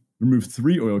 3, remove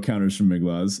 3 oil counters from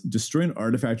Miglaw's, destroy an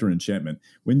artifact or an enchantment.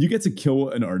 When you get to kill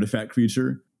an artifact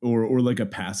creature or like a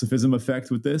pacifism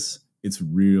effect with this, it's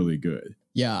really good.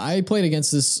 Yeah, I played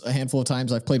against this a handful of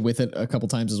times. I've played with it a couple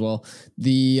times as well.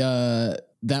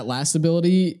 That last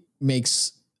ability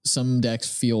makes some decks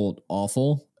feel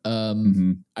awful.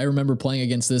 I remember playing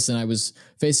against this and I was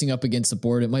facing up against the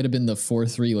board. It might have been the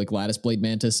 4/3 like Lattice Blade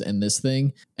Mantis and this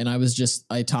thing. And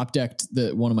I top decked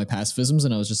one of my pacifisms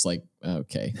and I was just like,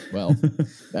 okay, well,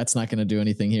 that's not going to do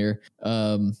anything here.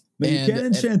 You can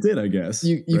enchant it, I guess.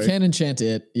 You can enchant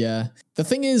it. Yeah. The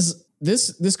thing is,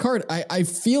 this card, I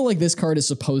feel like this card is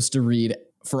supposed to read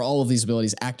for all of these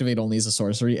abilities, activate only as a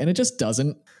sorcery, and it just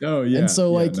doesn't. Oh, yeah. And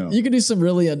so, you can do some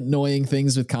really annoying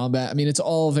things with combat. I mean, it's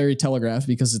all very telegraphed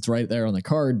because it's right there on the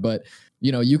card, but,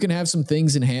 you can have some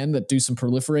things in hand that do some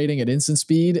proliferating at instant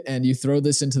speed, and you throw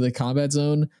this into the combat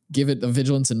zone, give it a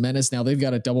Vigilance and Menace. Now they've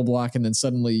got a double block, and then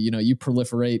suddenly, you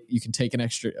proliferate. You can take an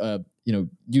extra,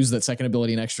 use that second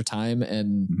ability an extra time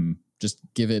and just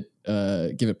give it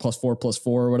 +4/+4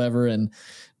 or whatever, and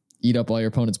eat up all your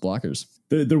opponent's blockers.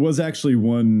 There was actually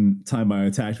one time I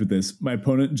attacked with this. My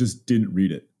opponent just didn't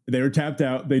read it. They were tapped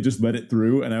out. They just let it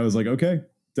through. And I was like, okay,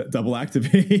 double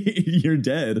activate. You're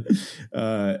dead.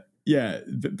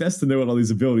 Best to know what all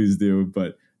these abilities do.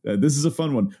 But this is a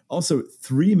fun one. Also,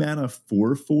 3 mana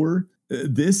 4/4.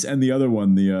 This and the other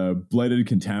one, the Blighted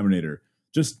Contaminator.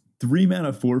 Just 3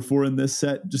 mana 4/4 in this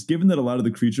set. Just given that a lot of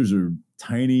the creatures are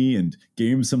tiny and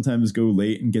games sometimes go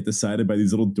late and get decided by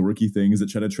these little dorky things that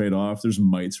try to trade off. There's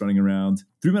mites running around.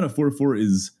 3 mana 4/4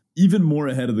 is even more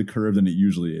ahead of the curve than it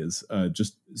usually is.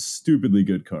 Just stupidly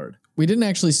good card. We didn't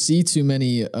actually see too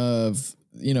many of,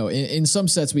 in some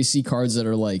sets we see cards that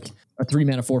are like a 3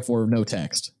 mana 4/4 no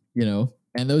text,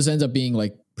 and those end up being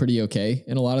like pretty okay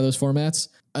in a lot of those formats.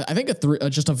 I think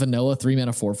just a vanilla 3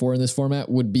 mana 4/4 in this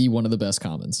format would be one of the best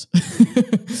commons.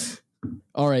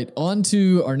 All right, on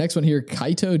to our next one here,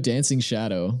 Kaito Dancing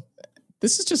Shadow.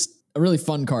 this is just a really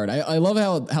fun card. I love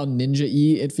how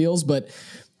ninja-y it feels, but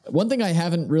one thing I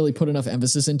haven't really put enough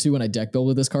emphasis into when I deck build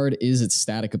with this card is its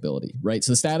static ability, right?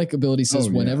 So the static ability says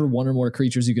whenever one or more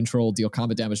creatures you control deal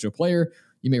combat damage to a player,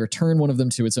 you may return one of them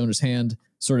to its owner's hand,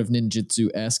 sort of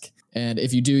ninjutsu-esque. And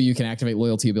if you do, you can activate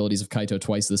loyalty abilities of Kaito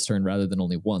twice this turn rather than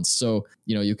only once. So,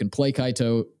 you can play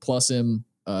Kaito plus him,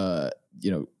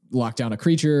 lock down a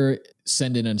creature,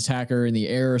 send in an attacker in the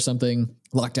air or something,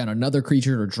 lock down another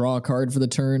creature or draw a card for the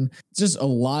turn. It's just a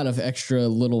lot of extra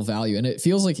little value. And it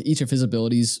feels like each of his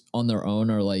abilities on their own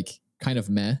are like kind of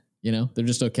meh, they're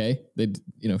just okay. They,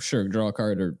 sure, draw a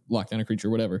card or lock down a creature,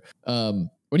 whatever.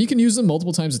 When you can use them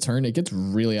multiple times a turn, it gets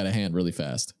really out of hand really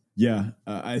fast. Yeah,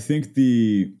 I think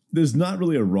there's not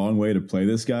really a wrong way to play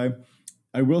this guy.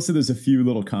 I will say there's a few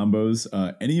little combos.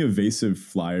 Any evasive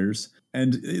flyers,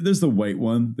 and there's the white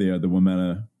one, the 1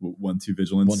 mana 1/2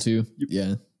 vigilance. 1/2,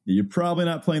 yeah. You're probably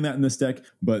not playing that in this deck,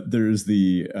 but there's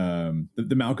the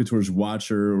Malcator's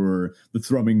Watcher or the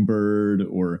Thrumming Bird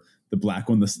or the black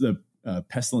one, the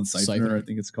Pestilent Siphoner, I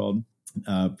think it's called.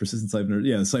 Persistent Siphoner, the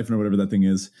Siphoner, whatever that thing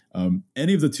is.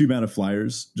 Any of the 2 mana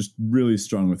flyers, just really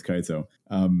strong with Kaito.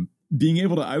 Being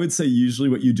able to, I would say usually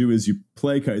what you do is you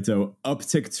play Kaito,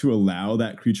 uptick to allow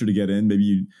that creature to get in.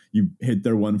 Maybe you hit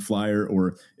their 1 flyer,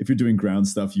 or if you're doing ground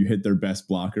stuff, you hit their best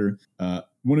blocker.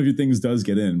 One of your things does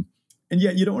get in. And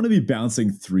yet you don't want to be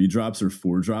bouncing 3 drops or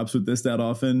 4 drops with this that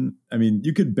often. I mean,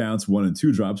 you could bounce 1 and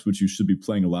 2 drops, which you should be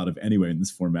playing a lot of anyway in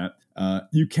this format.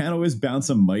 You can always bounce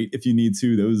a Might if you need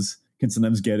to. Those can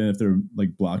sometimes get in if they're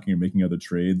like blocking or making other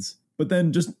trades. But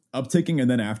then just upticking and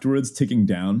then afterwards ticking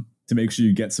down to make sure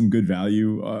you get some good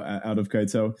value out of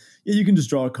Kaito. Yeah, you can just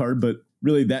draw a card, but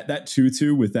really that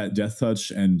 2/2 with that Death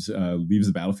Touch and leaves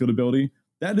the battlefield ability,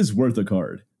 that is worth a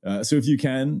card. So if you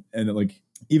can, and like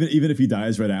even if he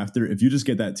dies right after, if you just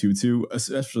get that 2/2,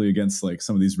 especially against like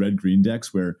some of these red-green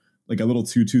decks where like a little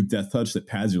 2/2 Death Touch that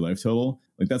pads your life total,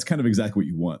 like that's kind of exactly what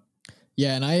you want.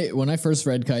 Yeah, and when I first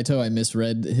read Kaito, I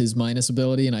misread his minus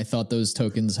ability, and I thought those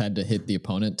tokens had to hit the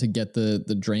opponent to get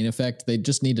the drain effect. They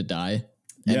just need to die,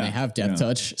 and they have Death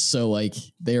Touch, so like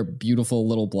they are beautiful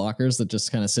little blockers that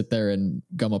just kind of sit there and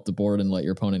gum up the board and let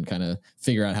your opponent kind of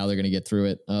figure out how they're going to get through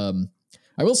it.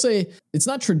 I will say it's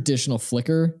not traditional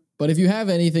flicker, but if you have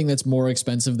anything that's more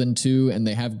expensive than 2 and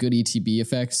they have good ETB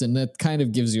effects, and that kind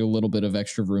of gives you a little bit of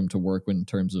extra room to work in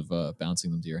terms of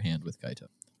bouncing them to your hand with Kaito.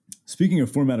 Speaking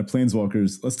of format of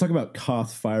Planeswalkers, let's talk about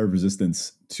Koth Fire of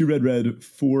Resistance. 2 red,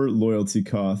 4 loyalty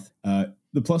Koth.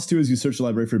 The +2 is you search the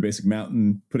library for a basic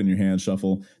mountain, put it in your hand,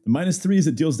 shuffle. The -3 is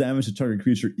it deals damage to target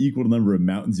creature equal to the number of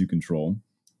mountains you control.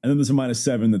 And then there's a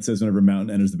 -7 that says whenever a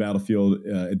mountain enters the battlefield,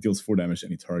 it deals 4 damage to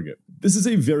any target. This is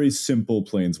a very simple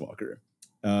Planeswalker.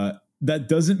 That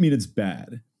doesn't mean it's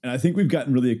bad. And I think we've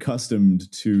gotten really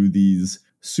accustomed to these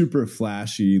super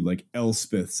flashy like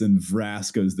Elspeths and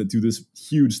Vraskas that do this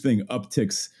huge thing,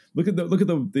 upticks. Look at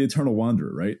the Eternal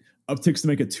Wanderer, right? Upticks to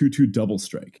make a 2/2 double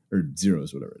strike, or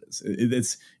zeros, whatever it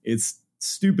is. It's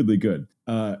stupidly good.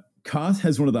 Koth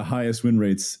has one of the highest win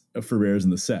rates for rares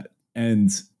in the set. And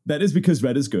that is because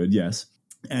red is good, yes.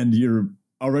 And you're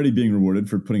already being rewarded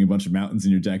for putting a bunch of mountains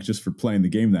in your deck just for playing the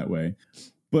game that way.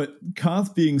 But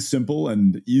Koth being simple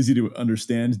and easy to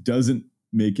understand doesn't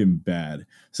make him bad.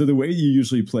 So the way you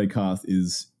usually play Koth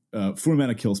is 4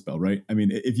 mana kill spell, right? I mean,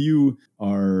 if you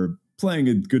are playing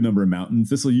a good number of mountains,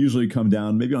 this will usually come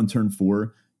down maybe on turn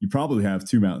 4. You probably have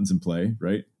 2 mountains in play,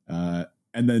 right?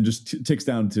 And then just ticks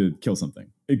down to kill something.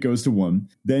 It goes to 1.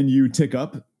 Then you tick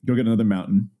up, go get another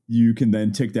mountain. You can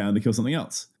then tick down to kill something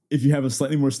else. If you have a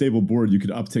slightly more stable board, you could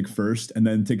uptick first and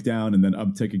then tick down and then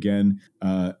uptick again.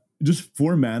 Just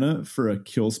 4 mana for a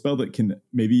kill spell that can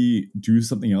maybe do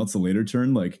something else a later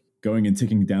turn, like going and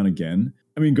ticking down again.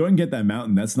 I mean, go and get that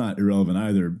mountain. That's not irrelevant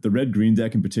either. The red-green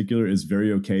deck in particular is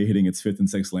very okay hitting its 5th and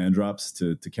 6th land drops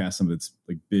to cast some of its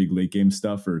like big late game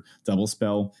stuff or double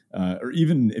spell. Or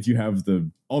even if you have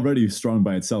the already strong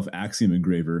by itself Axiom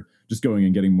Engraver, just going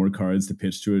and getting more cards to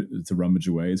pitch to it to rummage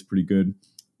away is pretty good.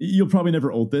 You'll probably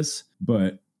never ult this,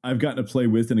 but I've gotten to play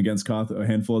with and against Koth a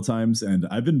handful of times, and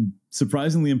I've been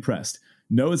surprisingly impressed.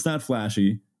 No, it's not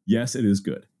flashy. Yes, it is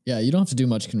good. Yeah, you don't have to do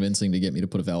much convincing to get me to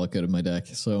put a Valakut in my deck,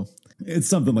 so... It's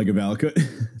something like a Valakut.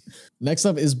 Next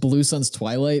up is Blue Sun's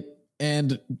Twilight,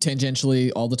 and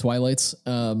tangentially all the Twilights.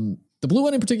 The blue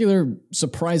one in particular,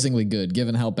 surprisingly good,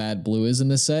 given how bad blue is in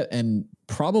this set, and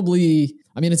probably...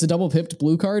 I mean, it's a double-pipped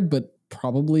blue card, but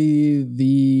probably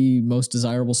the most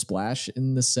desirable splash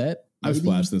in the set. Maybe? I've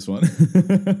splashed this one.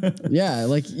 Yeah,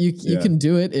 like you can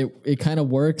do it. It kind of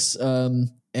works.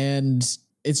 And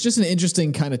it's just an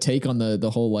interesting kind of take on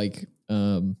the whole like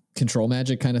control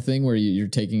magic kind of thing where you're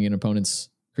taking an opponent's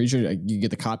creature. Like, you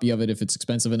get the copy of it if it's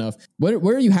expensive enough. Where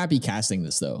are you happy casting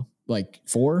this though? Like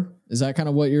 4? Is that kind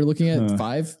of what you're looking at?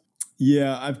 5?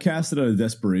 Yeah, I've cast it out of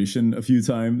desperation a few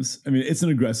times. I mean, it's an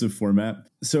aggressive format.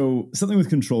 So something with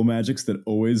control magics that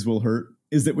always will hurt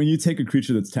is that when you take a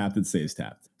creature that's tapped, it stays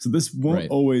tapped. So this won't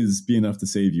always be enough to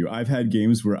save you. I've had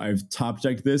games where I've top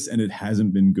decked this and it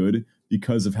hasn't been good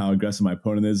because of how aggressive my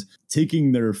opponent is.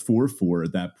 Taking their 4/4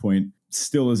 at that point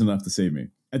still isn't enough to save me.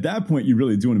 At that point, you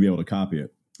really do want to be able to copy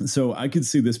it. So I could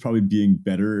see this probably being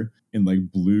better in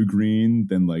like blue-green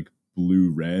than like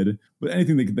blue-red. But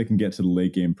anything that can get to the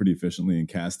late game pretty efficiently and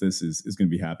cast this is going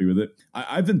to be happy with it.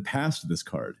 I've been passed this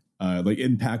card. Like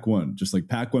in pack 1, just like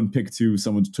pack 1, pick 2,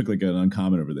 someone took like an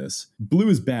uncommon over this. Blue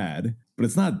is bad, but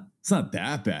it's not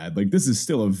that bad. Like this is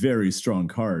still a very strong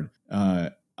card.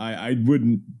 I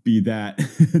wouldn't be that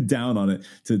down on it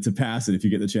to pass it if you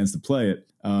get the chance to play it.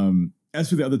 As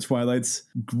for the other Twilights,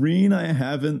 green I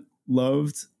haven't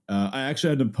loved. I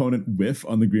actually had an opponent whiff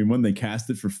on the green one. They cast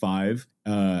it for 5,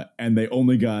 and they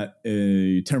only got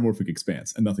a Terramorphic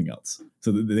Expanse and nothing else.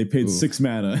 So they paid 6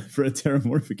 mana for a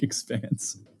Terramorphic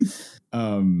Expanse.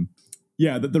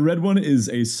 Yeah, the red one is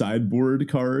a sideboard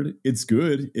card. It's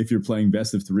good if you're playing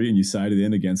best of 3 and you side it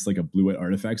in against like a blue-white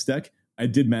artifacts deck. I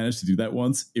did manage to do that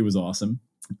once. It was awesome.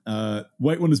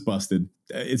 White one is busted.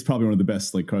 It's probably one of the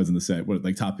best like cards in the set. What,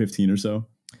 like top 15 or so?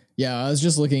 Yeah, I was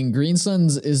just looking. Green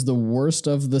Suns is the worst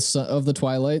of the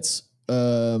Twilights.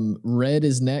 Red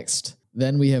is next.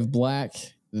 Then we have black.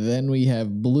 Then we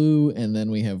have blue, and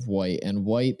then we have white. And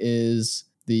white is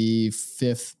the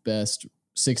 5th best,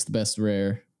 6th best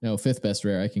rare. No, 5th best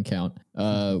rare. I can count.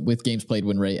 With games played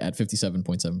win rate at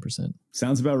 57.7%.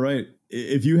 Sounds about right.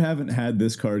 If you haven't had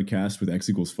this card cast with X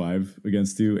 = 5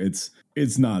 against you,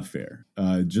 it's not fair.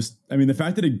 The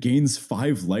fact that it gains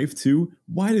 5 life too.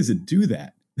 Why does it do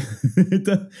that?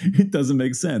 It doesn't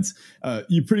make sense.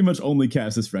 You pretty much only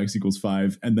cast this for X =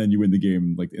 5, and then you win the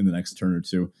game like in the next turn or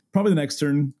two. Probably the next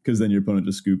turn, because then your opponent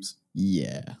just scoops.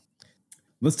 Yeah.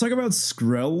 Let's talk about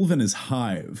Skrelv and his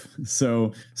Hive.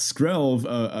 So Skrelv,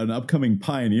 an upcoming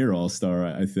Pioneer All-Star,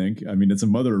 I think. I mean, it's a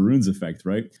Mother of Runes effect,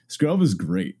 right? Skrelv is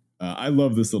great. I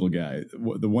love this little guy.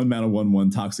 The 1 mana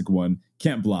 1/1 toxic 1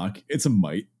 can't block. It's a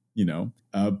might, you know.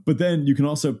 But then you can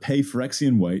also pay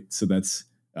Phyrexian white, so that's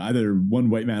either 1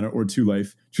 white mana or 2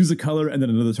 life. Choose a color, and then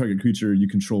another target creature you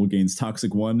control gains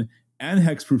toxic 1 and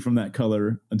hexproof from that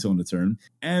color until end of turn,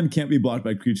 and can't be blocked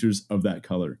by creatures of that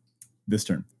color this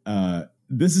turn.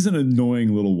 This is an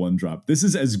annoying little 1-drop. This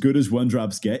is as good as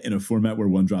 1-drops get in a format where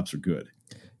 1-drops are good.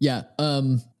 Yeah,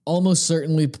 almost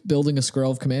certainly building a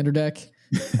Skrelv commander deck.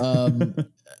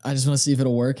 I just want to see if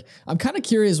it'll work. I'm kind of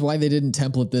curious why they didn't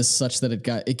template this such that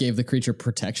it gave the creature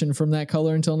protection from that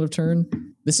color until end of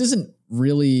turn. This isn't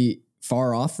really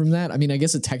far off from that. I mean, I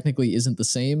guess it technically isn't the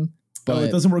same, but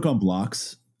it doesn't work on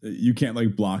blocks. You can't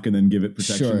like block and then give it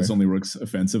protection. Sure. This only works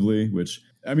offensively, which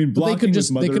I mean, blocking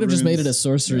they could have just made it a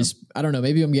sorcery. Yeah. I don't know.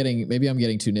 Maybe I'm getting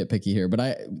too nitpicky here,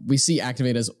 but we see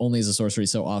activate as only as a sorcery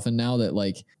so often now that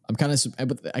like I'm kind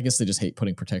of. I guess they just hate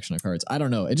putting protection on cards. I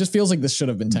don't know. It just feels like this should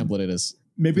have been templated as.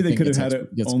 Maybe they could have had it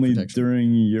only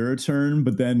during your turn,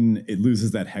 but then it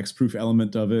loses that hexproof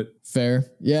element of it. Fair.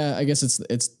 Yeah, I guess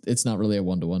it's not really a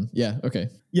 1-to-1. Yeah. Okay.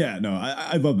 Yeah. No,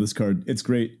 I love this card. It's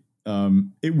great.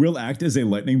 It will act as a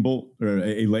lightning bolt or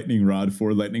a lightning rod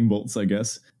for lightning bolts, I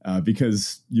guess,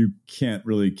 because you can't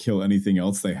really kill anything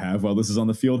else they have while this is on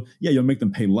the field. Yeah, you'll make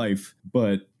them pay life,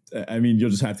 but I mean, you'll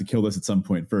just have to kill this at some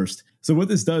point first. So what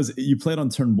this does, you play it on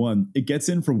turn 1. It gets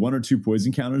in for 1 or 2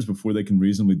 poison counters before they can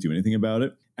reasonably do anything about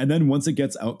it. And then once it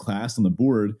gets outclassed on the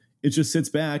board, it just sits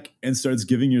back and starts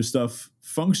giving your stuff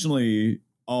functionally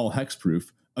all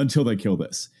hexproof until they kill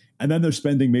this. And then they're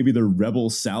spending maybe their Rebel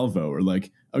Salvo or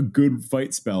like a good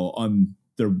fight spell on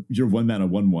your 1 mana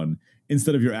 1/1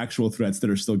 instead of your actual threats that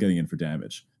are still getting in for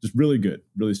damage. Just really good,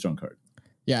 really strong card.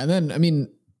 Yeah, and then I mean,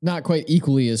 not quite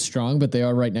equally as strong, but they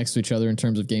are right next to each other in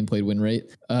terms of game played win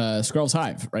rate. Skrelv's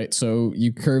Hive, right? So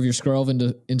you curve your Skrelv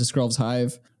into Skrelv's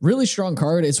Hive. Really strong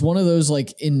card. It's one of those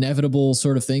like inevitable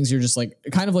sort of things. You're just like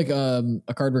kind of like a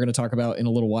card we're going to talk about in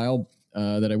a little while.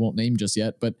 That I won't name just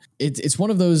yet, but it's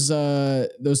one of those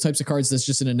types of cards that's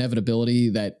just an inevitability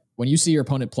that when you see your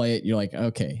opponent play it, you're like,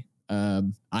 okay,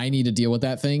 I need to deal with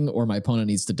that thing or my opponent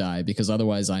needs to die because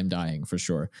otherwise I'm dying for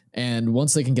sure. And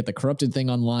once they can get the corrupted thing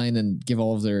online and give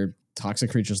all of their toxic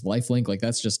creatures lifelink, like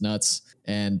that's just nuts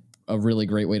and a really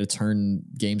great way to turn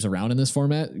games around in this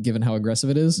format, given how aggressive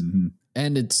it is. Mm-hmm.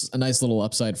 And it's a nice little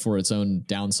upside for its own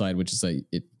downside, which is like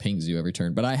it pings you every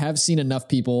turn. But I have seen enough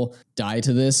people die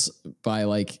to this by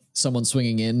like someone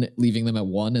swinging in, leaving them at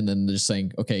 1, and then just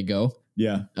saying, okay, go.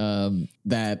 Yeah.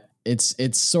 That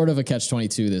it's sort of a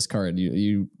catch-22, this card.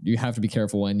 You have to be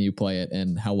careful when you play it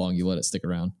and how long you let it stick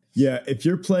around. Yeah, if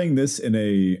you're playing this in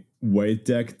a white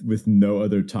deck with no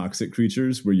other toxic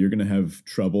creatures where you're going to have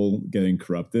trouble getting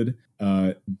corrupted,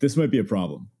 this might be a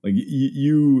problem. Like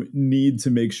you need to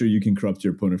make sure you can corrupt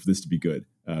your opponent for this to be good.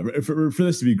 For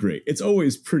this to be great. It's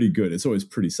always pretty good. It's always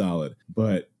pretty solid.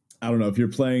 But I don't know, if you're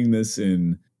playing this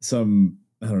in some,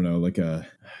 I don't know, like a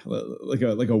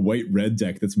white red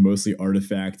deck that's mostly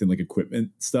artifact and like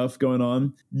equipment stuff going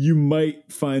on, you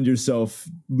might find yourself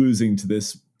losing to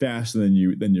this faster than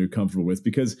you're comfortable with,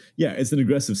 because it's an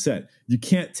aggressive set. You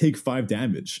can't take 5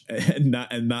 damage and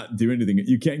not do anything.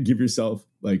 You can't give yourself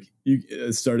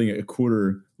starting at a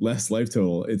quarter less life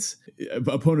total. It's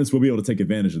opponents will be able to take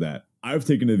advantage of that. I've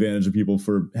taken advantage of people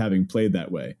for having played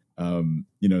that way.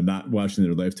 Not watching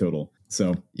their life total.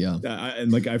 So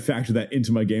I factor that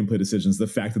into my gameplay decisions. The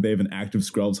fact that they have an active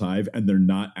Skrelv's Hive and they're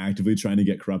not actively trying to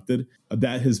get corrupted,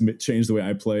 that has changed the way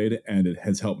I played, and it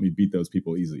has helped me beat those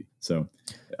people easy. So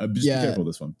just be careful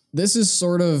with this one. This is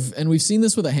sort of, and we've seen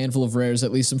this with a handful of rares.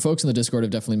 At least some folks in the Discord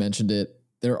have definitely mentioned it.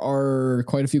 There are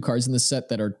quite a few cards in this set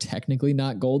that are technically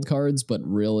not gold cards, but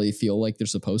really feel like they're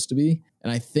supposed to be.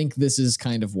 And I think this is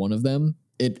kind of one of them.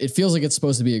 It feels like it's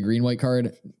supposed to be a green-white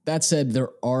card. That said, there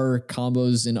are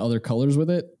combos in other colors with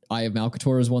it. Eye of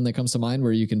Malcator is one that comes to mind,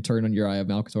 where you can turn on your Eye of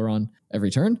Malcator on every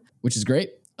turn, which is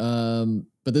great. But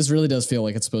this really does feel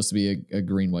like it's supposed to be a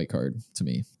green-white card to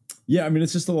me. Yeah, I mean,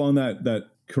 it's just along that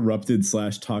corrupted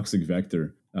 / toxic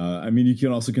vector. You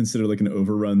can also consider like an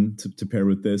overrun to pair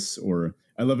with this, or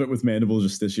I love it with Mandible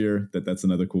Justiciar. That's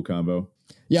another cool combo.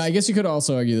 Yeah, I guess you could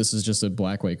also argue this is just a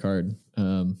black-white card,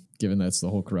 given that's the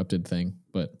whole corrupted thing.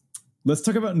 But let's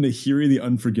talk about Nahiri the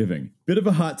Unforgiving. Bit of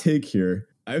a hot take here.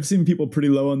 I've seen people pretty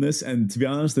low on this, and to be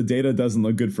honest, the data doesn't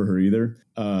look good for her either.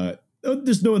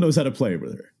 There's no one knows how to play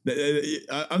with her.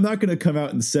 I'm not going to come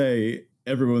out and say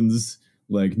everyone's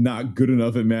like not good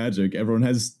enough at Magic. Everyone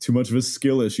has too much of a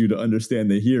skill issue to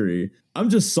understand Nahiri. I'm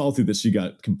just salty that she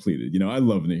got completed. I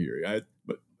love Nahiri.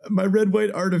 But my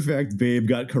red-white artifact babe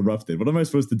got corrupted. What am I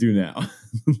supposed to do now?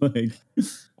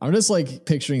 I'm just like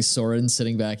picturing Soren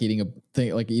sitting back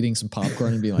eating some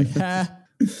popcorn and being like, ha.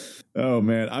 Oh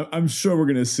man, I'm sure we're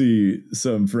gonna see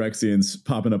some Phyrexians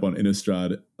popping up on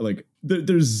Innistrad. Like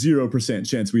there's 0%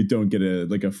 chance we don't get a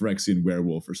Phyrexian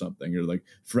werewolf or something, or like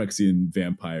Phyrexian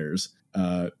vampires.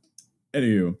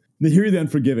 Anywho, Nahiri the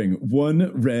Unforgiving,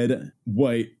 1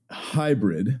 red-white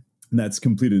hybrid, and that's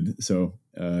completed. So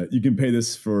you can pay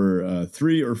this for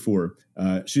 3 or 4.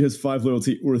 She has 5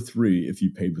 loyalty or 3 if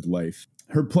you paid with life.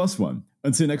 Her +1.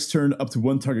 Until next turn, up to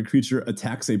 1 target creature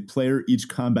attacks a player each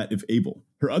combat if able.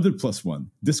 Her other +1.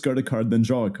 Discard a card, then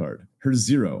draw a card. Her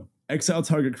 0. Exile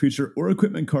target creature or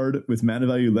equipment card with mana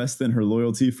value less than her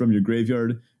loyalty from your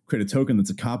graveyard. Create a token that's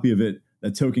a copy of it.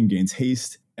 That token gains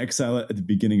haste. Exile it at the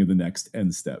beginning of the next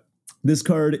end step. This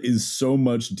card is so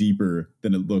much deeper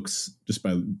than it looks just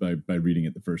by reading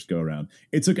it the first go around.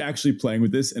 It took actually playing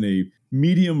with this in a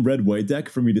medium red-white deck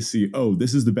for me to see,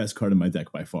 this is the best card in my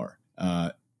deck by far.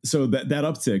 So that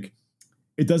uptick,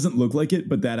 it doesn't look like it,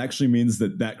 but that actually means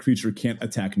that creature can't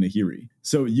attack Nahiri.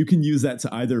 So you can use that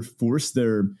to either force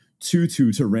their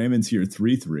 2/2 to ram into your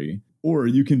 3/3, or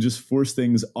you can just force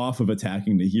things off of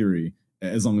attacking Nahiri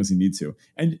as long as you need to.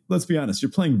 And let's be honest, you're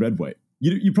playing red-white.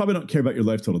 You probably don't care about your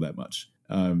life total that much.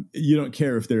 You don't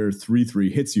care if their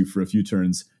 3/3 hits you for a few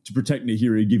turns to protect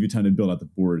Nahiri, give you time to build out the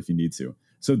board if you need to.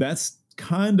 So that's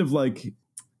kind of like,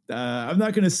 I'm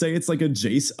not going to say it's like a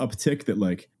Jace uptick that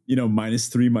 -3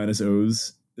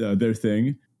 -0s their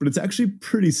thing, but it's actually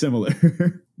pretty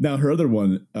similar. Now her other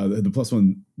one, the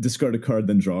 +1, discard a card,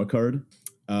 then draw a card.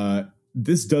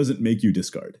 This doesn't make you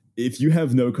discard. If you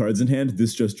have no cards in hand,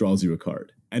 this just draws you a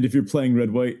card. And if you're playing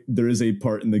red-white, there is a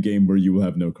part in the game where you will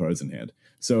have no cards in hand.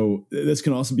 So this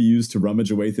can also be used to rummage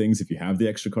away things if you have the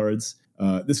extra cards.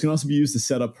 This can also be used to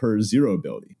set up her 0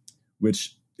 ability,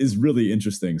 which is really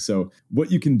interesting. So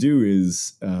what you can do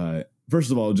is,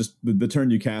 first of all, just the turn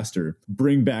you cast her,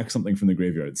 bring back something from the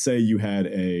graveyard. Say you had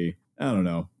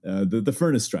the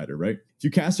Furnace Strider, right? If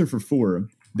you cast her for 4,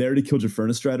 they already killed your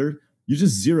Furnace Strider. You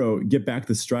just 0, get back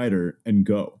the Strider, and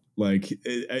go. Like,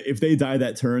 if they die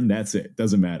that turn, that's it.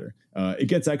 Doesn't matter. It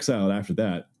gets exiled after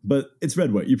that, but it's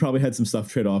red-white. You probably had some stuff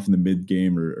trade off in the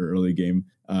mid-game or early game.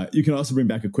 You can also bring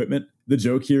back equipment. The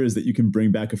joke here is that you can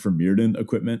bring back a Firmierden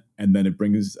equipment, and then it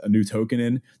brings a new token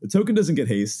in. The token doesn't get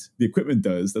haste. The equipment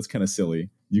does. That's kind of silly.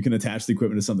 You can attach the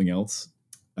equipment to something else.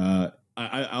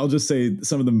 I'll just say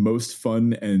some of the most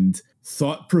fun and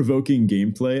thought-provoking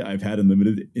gameplay I've had in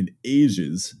Limited in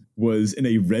ages was in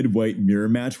a red-white mirror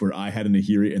match where I had an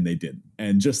Nahiri and they didn't.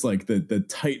 And just like the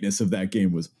tightness of that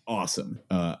game was awesome.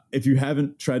 If you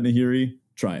haven't tried Nahiri,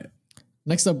 try it.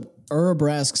 Next up,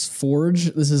 Urabrask's Forge.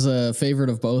 This is a favorite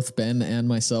of both Ben and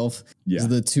myself. Yeah. This is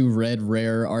the 2 red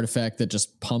rare artifact that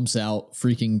just pumps out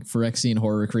freaking Phyrexian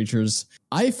horror creatures.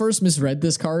 I first misread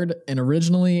this card, and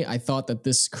originally I thought that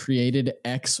this created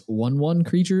X 1/1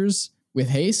 creatures with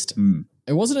haste.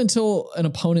 It wasn't until an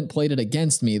opponent played it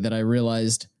against me that I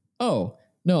realized, oh,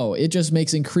 no, it just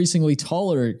makes increasingly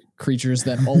taller creatures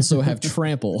that also have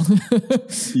trample.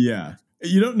 Yeah.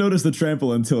 You don't notice the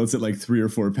trample until it's at like 3 or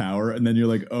 4 power, and then you're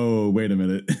like, oh, wait a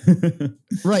minute.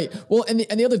 Right. Well, and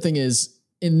the other thing is,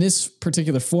 in this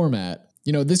particular format,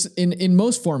 you know, this in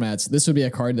most formats, this would be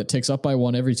a card that ticks up by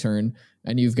 1 every turn,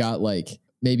 and you've got like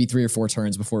maybe 3 or 4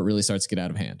 turns before it really starts to get out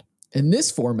of hand. In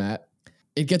this format,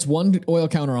 it gets 1 oil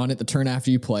counter on it the turn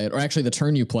after you play it, or actually the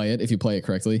turn you play it, if you play it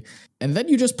correctly. And then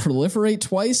you just proliferate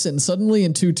twice, and suddenly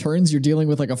in 2 turns, you're dealing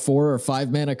with like a 4 or 5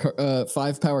 mana,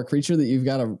 5 power creature that you've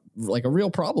got a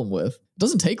real problem with. It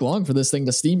doesn't take long for this thing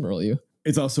to steamroll you.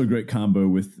 It's also a great combo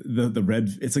with the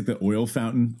red. It's like the oil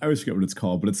fountain. I always forget what it's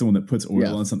called, but it's the one that puts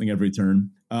oil on something every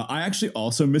turn. I actually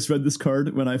also misread this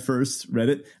card when I first read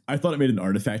it. I thought it made an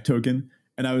artifact token.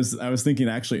 And I was thinking,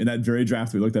 actually, in that very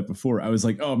draft we looked at before, I was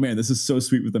like, oh man, this is so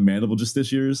sweet with the Mandible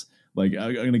Justiciars. Like,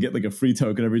 I'm going to get like a free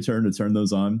token every turn to turn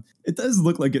those on. It does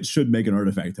look like it should make an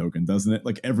artifact token, doesn't it?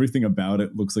 Like, everything about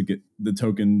it looks like the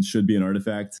token should be an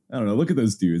artifact. I don't know. Look at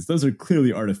those dudes. Those are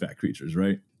clearly artifact creatures,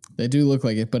 right? They do look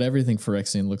like it, but everything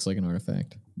Phyrexian looks like an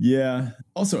artifact. Yeah.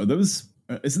 Also, are those...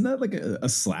 isn't that like a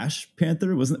Slash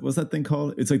Panther? What's that thing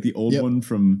called? It's like the old one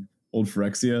from old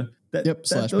Phyrexia.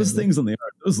 Those Panther. Things on the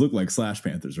art, those look like Slash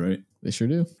Panthers, right? They sure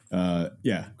do.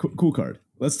 Yeah, cool card.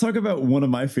 Let's talk about one of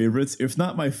my favorites, if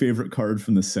not my favorite card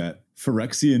from the set,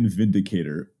 Phyrexian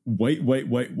Vindicator. White,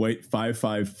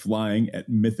 5/5 flying at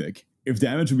Mythic. If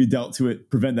damage would be dealt to it,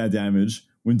 prevent that damage.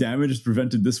 When damage is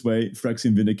prevented this way,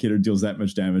 Phyrexian Vindicator deals that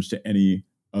much damage to any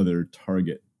other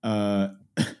target.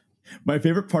 My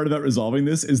favorite part about resolving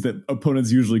this is that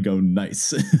opponents usually go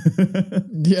nice.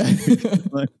 Yeah.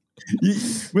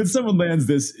 When someone lands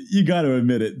this, you got to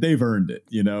admit it. They've earned it.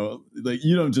 You know, like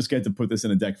you don't just get to put this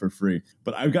in a deck for free.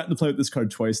 But I've gotten to play with this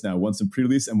card twice now, once in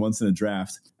pre-release and once in a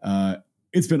draft.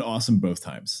 It's been awesome both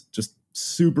times. Just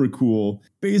super cool.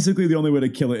 Basically, the only way to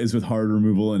kill it is with hard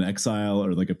removal and exile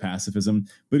or like a pacifism.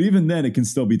 But even then, it can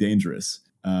still be dangerous.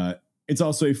 It's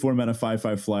also a 4-mana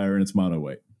 5/5 flyer and it's mono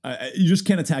white. You just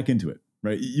can't attack into it.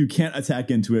 Right? You can't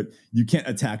attack into it. You can't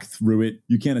attack through it.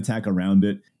 You can't attack around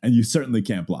it. And you certainly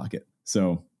can't block it.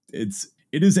 So it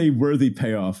is a worthy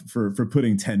payoff for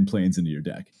putting 10 planes into your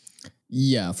deck.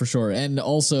 Yeah, for sure. And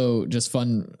also just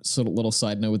fun sort of little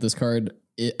side note with this card.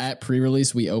 At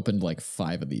pre-release, we opened like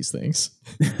 5 of these things.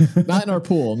 Not in our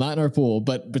pool,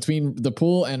 but between the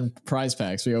pool and prize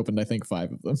packs, we opened, I think,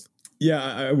 5 of them. Yeah,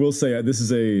 I will say this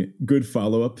is a good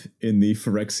follow-up in the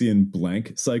Phyrexian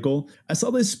blank cycle. I saw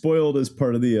they spoiled as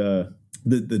part of the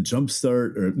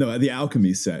Jumpstart, or no, the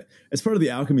Alchemy set. As part of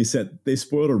the Alchemy set, they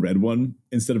spoiled a red one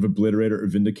instead of Obliterator or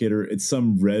Vindicator. It's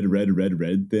some red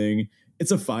thing.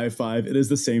 It's a 5/5. It is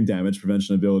the same damage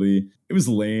prevention ability. It was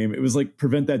lame. It was like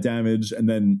prevent that damage and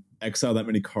then exile that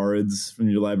many cards from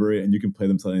your library and you can play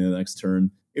them till the end of the next turn.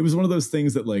 It was one of those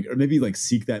things that like, or maybe like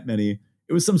seek that many.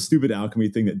 It was some stupid alchemy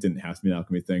thing that didn't have to be an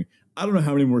alchemy thing. I don't know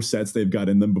how many more sets they've got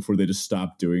in them before they just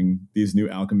stop doing these new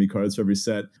alchemy cards for every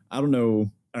set. I don't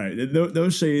know. All right, no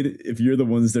shade if you're the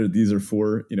ones that these are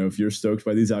for, you know, if you're stoked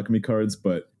by these alchemy cards,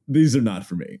 but these are not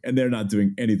for me. And they're not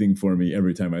doing anything for me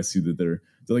every time I see that they're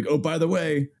like, oh, by the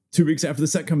way, 2 weeks after the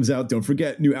set comes out, don't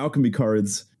forget new alchemy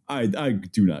cards. I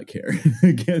do not care.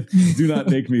 Again, do not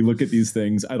make me look at these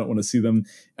things. I don't want to see them.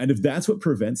 And if that's what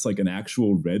prevents like an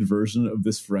actual red version of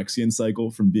this Phyrexian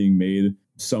cycle from being made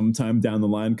sometime down the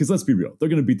line, because let's be real, they're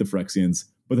going to beat the Phyrexians,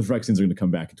 but the Phyrexians are going to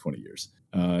come back in 20 years.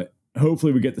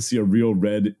 Hopefully we get to see a real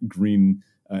red, green,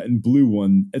 and blue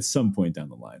one at some point down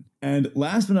the line. And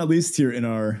last but not least here in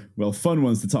our, fun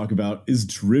ones to talk about is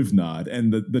Drivnod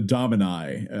and the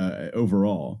Domini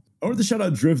overall. I wanted to shout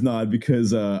out Drivnod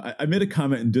because I made a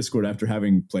comment in Discord after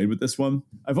having played with this one.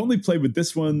 I've only played with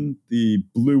this one, the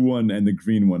blue one, and the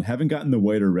green one. Haven't gotten the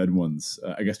white or red ones.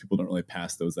 I guess people don't really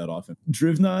pass those that often.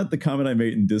 Drivnod, the comment I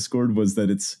made in Discord was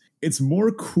that it's more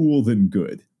cool than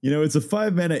good. You know, it's a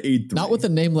 5-mana 8/3. Not with a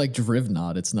name like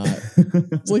Drivnod, it's not.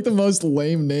 It's like the most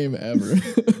lame name ever.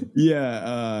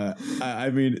 Yeah,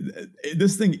 I mean,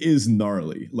 this thing is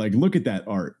gnarly. Like, look at that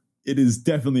art. It is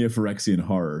definitely a Phyrexian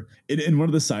horror. In one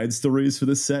of the side stories for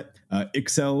this set,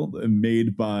 Ixel,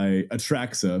 made by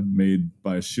Atraxa, made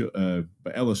by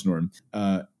Elishnorn,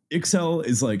 Ixel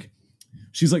is like,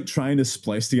 she's like trying to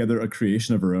splice together a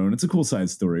creation of her own. It's a cool side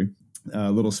story.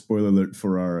 A little spoiler alert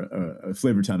for our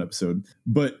Flavor Town episode.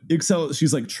 But Ixel,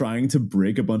 she's like trying to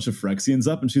break a bunch of Phyrexians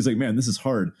up, and she's like, man, this is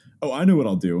hard. Oh, I know what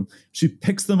I'll do. She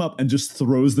picks them up and just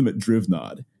throws them at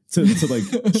Drivnod to like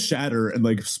shatter and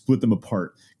like split them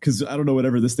apart. Because I don't know,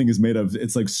 whatever this thing is made of,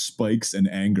 it's like spikes and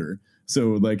anger.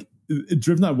 So like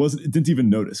Drivnod didn't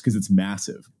even notice because it's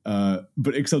massive. But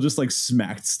Ixel just like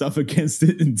smacked stuff against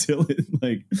it until it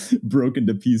like broke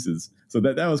into pieces. So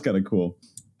that was kind of cool.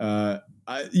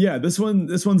 This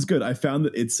one's good. I found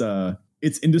that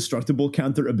its indestructible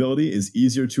counter ability is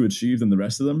easier to achieve than the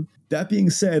rest of them. That being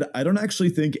said, I don't actually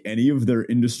think any of their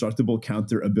indestructible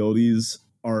counter abilities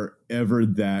are ever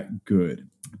that good.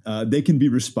 They can be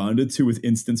responded to with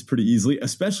instants pretty easily,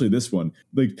 especially this one.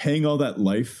 Like paying all that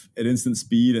life at instant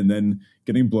speed and then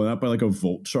getting blown up by like a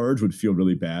volt charge would feel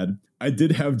really bad. I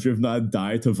did have Drivnod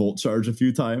die to volt charge a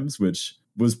few times, which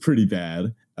was pretty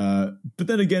bad. But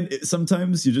then again,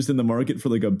 sometimes you're just in the market for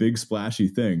like a big splashy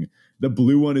thing. The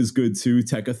blue one is good too,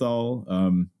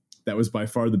 Techathal. That was by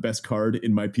far the best card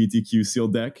in my PTQ seal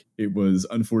deck. It was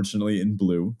unfortunately in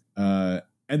blue.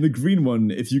 And the green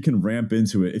one, if you can ramp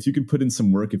into it, if you can put in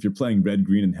some work, if you're playing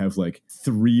red-green and have like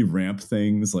 3 ramp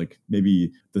things, like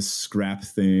maybe the scrap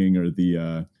thing or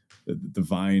the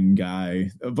vine guy,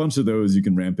 a bunch of those, you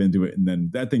can ramp into it, and then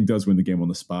that thing does win the game on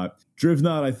the spot.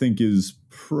 Drivnod, I think, is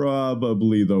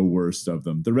probably the worst of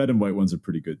them. The red and white ones are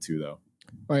pretty good too, though.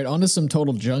 All right, on to some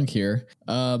total junk here.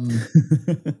 I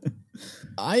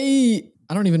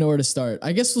don't even know where to start.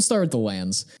 I guess we'll start with the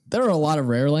lands. There are a lot of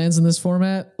rare lands in this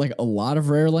format, like a lot of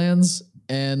rare lands.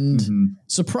 And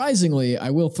surprisingly, I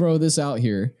will throw this out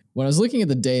here. When I was looking at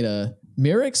the data,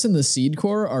 Mirrex and the Seed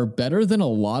Core are better than a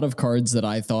lot of cards that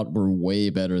I thought were way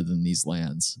better than these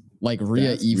lands. Like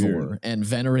Rhea Evor and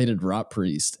Venerated Rot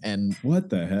Priest. And what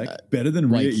the heck? Better than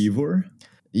Rhea Evor?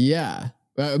 Yeah.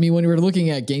 I mean, when we were looking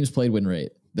at games played win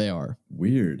rate, they are.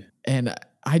 Weird. And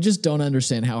I just don't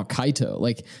understand how Kaito,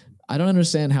 like, I don't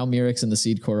understand how Mirrex and the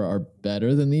Seed Core are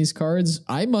better than these cards.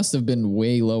 I must have been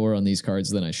way lower on these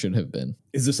cards than I should have been.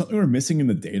 Is there something we're missing in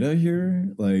the data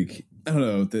here? Like, I don't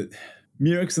know. That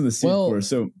Mirrex and the Seed Core.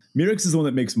 So Mirrex is the one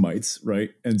that makes mites,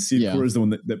 right? And Seed Core is the one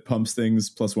that pumps things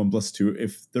 +1/+2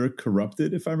 if they're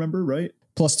corrupted, if I remember right.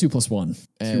 +2/+1.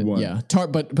 And 2/1. Yeah.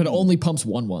 But only pumps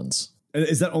 1/1s. And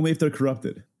is that only if they're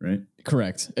corrupted, right?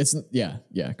 Correct. It's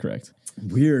correct.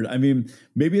 Weird. I mean,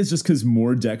 maybe it's just because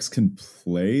more decks can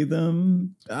play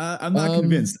them. I'm not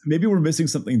convinced. Maybe we're missing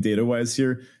something data-wise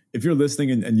here. If you're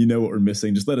listening and you know what we're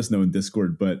missing, just let us know in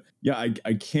Discord. But yeah,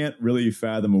 I can't really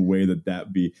fathom a way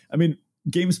that be. I mean,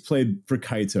 games played for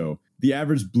Kaito, the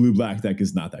average blue-black deck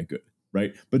is not that good,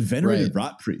 right? But Venerated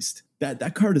Rot Priest,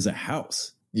 that card is a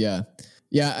house. Yeah.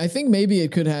 Yeah, I think maybe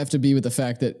it could have to be with the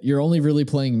fact that you're only really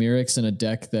playing Mirrex in a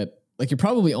deck that, like, you're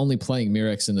probably only playing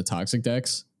Mirrex in the toxic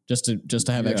decks just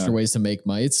to have extra ways to make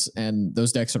mites, and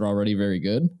those decks are already very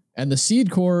good. And the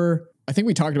Seed Core, I think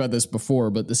we talked about this before,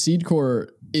 but the Seed Core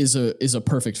is a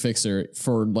perfect fixer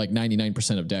for like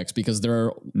 99% of decks because there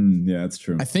are that's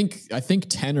true. I think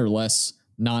 10 or less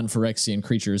non-Phyrexian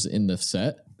creatures in the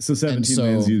set. So 17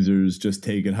 lands users just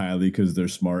take it highly because they're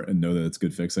smart and know that it's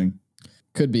good fixing.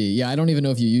 Could be. Yeah, I don't even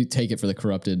know if you take it for the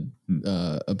corrupted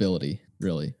ability,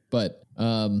 really. But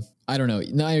I don't know.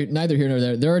 Neither here nor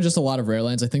there. There are just a lot of rare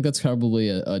lands. I think that's probably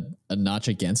a notch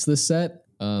against this set.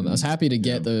 I was happy to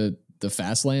get the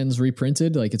fast lands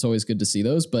reprinted. Like, it's always good to see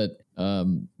those. But I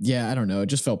don't know. It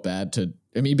just felt bad to...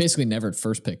 I mean, you basically never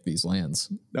first pick these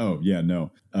lands. Oh, yeah,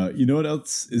 no. You know what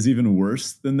else is even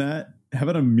worse than that? How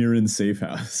about a Mirren Safe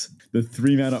House? The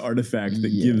 3-mana artifact that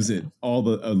gives it all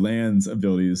the lands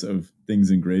abilities of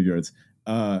things in graveyards.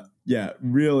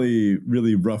 Really,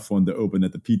 really rough one to open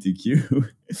at the PTQ.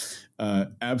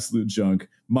 Absolute junk.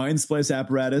 Mind Splice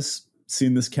Apparatus,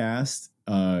 seen this cast.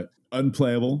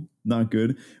 Unplayable, not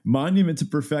good. Monument to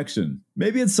Perfection.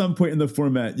 Maybe at some point in the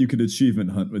format you could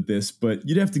achievement hunt with this, but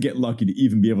you'd have to get lucky to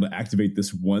even be able to activate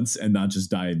this once and not just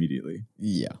die immediately.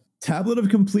 Yeah. Tablet of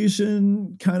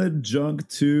Completion, kind of junk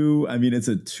too. I mean, it's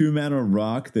a 2-mana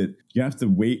rock that you have to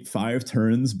wait 5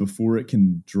 turns before it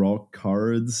can draw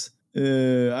cards.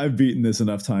 I've beaten this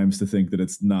enough times to think that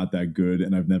it's not that good,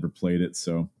 and I've never played it,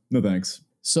 so no thanks.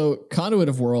 So Conduit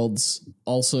of Worlds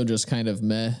also just kind of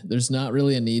meh. There's not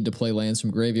really a need to play lands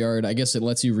from graveyard. I guess it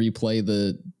lets you replay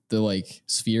the like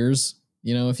spheres,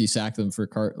 you know, if you sack them for a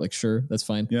card, like, sure, that's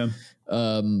fine. Yeah.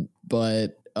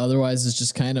 But otherwise it's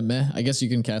just kind of meh. I guess you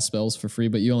can cast spells for free,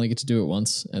 but you only get to do it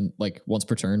once, and like once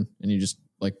per turn, and you just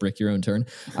like brick your own turn.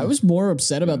 I was more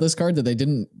upset about this card that they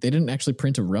didn't actually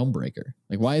print a Realm Breaker.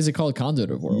 Like, why is it called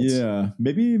Conduit of Worlds? Yeah,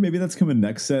 maybe that's coming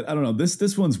next set. I don't know.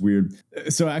 This one's weird.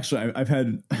 So actually,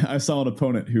 I saw an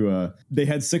opponent who they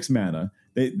had 6 mana.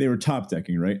 They were top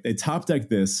decking, right? They top deck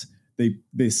this.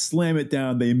 They slam it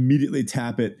down. They immediately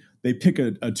tap it. They pick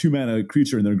a 2 mana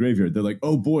creature in their graveyard. They're like,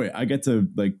 oh boy, I get to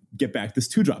like get back this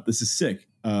 2-drop. This is sick.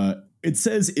 It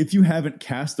says if you haven't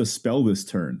cast a spell this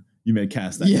turn, you may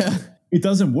cast that. Yeah, card. It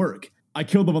doesn't work. I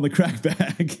killed them on the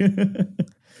crackback.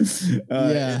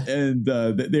 And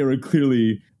they were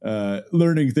clearly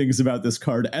learning things about this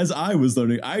card as I was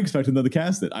learning. I expected them to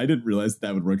cast it. I didn't realize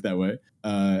that would work that way.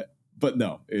 But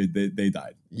no, they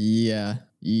died. Yeah.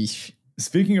 Yeesh.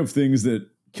 Speaking of things that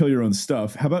kill your own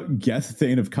stuff, how about Geth,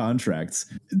 Thane of Contracts?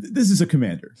 This is a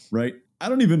commander, right? I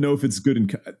don't even know if it's good in...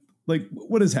 Like,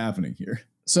 what is happening here?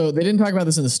 So they didn't talk about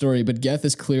this in the story, but Geth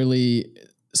is clearly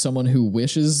someone who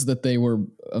wishes that they were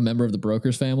a member of the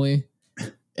Broker's family.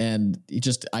 And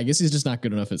I guess he's just not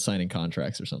good enough at signing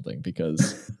contracts or something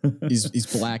because he's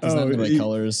black. He's not in the right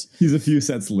colors. He's a few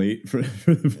sets late for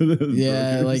the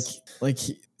Brokers. like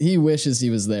he wishes he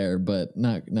was there, but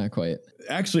not quite.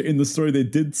 Actually, in the story, they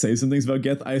did say some things about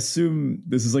Geth. I assume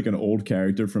this is like an old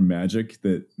character from Magic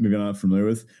that maybe I'm not familiar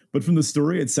with. But from the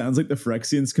story, it sounds like the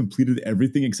Phyrexians completed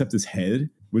everything except his head,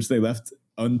 which they left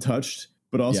untouched.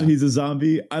 But also he's a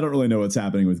zombie. I don't really know what's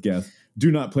happening with Geth. Do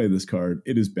not play this card.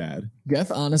 It is bad. Geth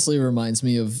honestly reminds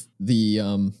me of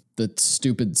the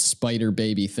stupid spider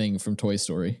baby thing from Toy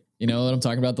Story. You know what I'm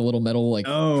talking about? The little metal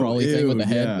crawly thing with the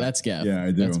head. Yeah. That's Geth. Yeah,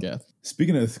 I do. That's Geth.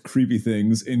 Speaking of creepy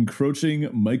things, encroaching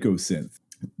mycosynth.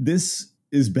 This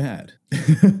is bad.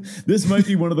 This might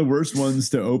be one of the worst ones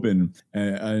to open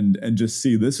and just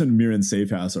see. This and Mirren Safe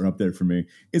House are up there for me.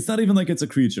 It's not even like it's a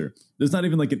creature. There's not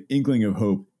even like an inkling of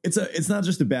hope. It's not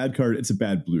just a bad card. It's a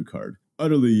bad blue card.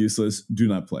 Utterly useless. Do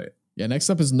not play it. Yeah. Next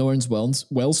up is Norn's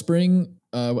Wellspring.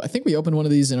 I think we opened one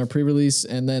of these in our pre-release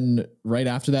and then right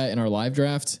after that in our live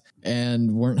draft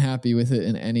and weren't happy with it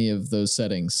in any of those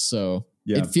settings. So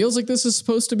it feels like this is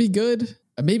supposed to be good.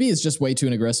 Maybe it's just way too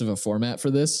aggressive a format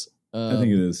for this. I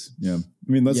think it is. Yeah.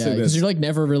 I mean, let's say this. Because you're like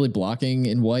never really blocking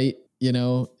in white, you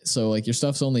know? So like your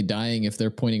stuff's only dying if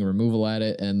they're pointing removal at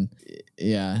it. And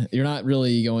yeah, you're not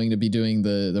really going to be doing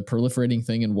the proliferating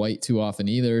thing in white too often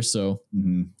either. So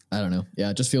I don't know. Yeah,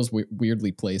 it just feels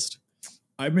weirdly placed.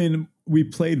 I mean, we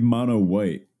played mono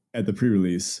white at the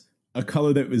pre-release, a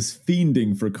color that was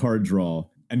fiending for card draw,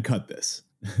 and cut this.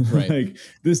 Right. Like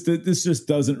this just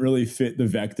doesn't really fit the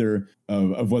vector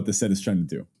of what the set is trying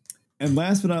to do. And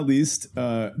last but not least,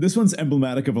 this one's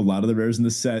emblematic of a lot of the rares in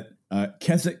the set.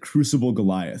 Kesset Crucible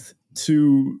Goliath.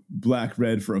 2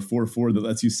 black-red for a 4/4 that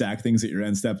lets you sack things at your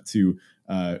end step to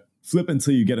flip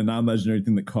until you get a non-legendary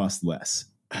thing that costs less.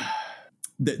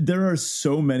 There are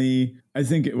so many. I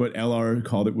think what LR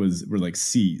called it were like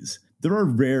C's. There are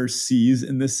rare C's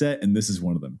in this set, and this is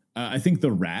one of them. I think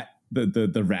the Rat,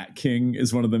 the Rat King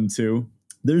is one of them too.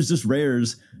 There's just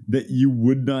rares that you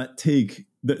would not take.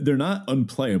 They're not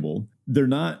unplayable. They're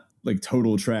not like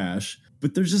total trash,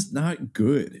 but they're just not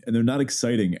good and they're not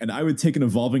exciting. And I would take an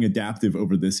Evolving Adaptive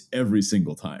over this every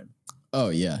single time. Oh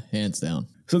yeah, hands down.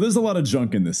 So there's a lot of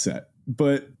junk in this set,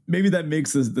 but maybe that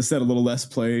makes the set a little less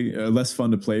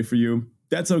fun to play for you.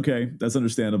 That's okay. That's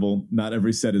understandable. Not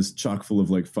every set is chock full of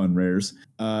like fun rares.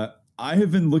 I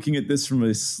have been looking at this from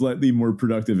a slightly more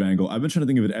productive angle. I've been trying to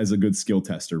think of it as a good skill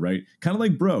tester, right? Kind of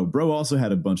like Bro. Bro also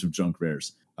had a bunch of junk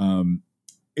rares.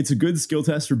 It's a good skill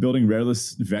test for building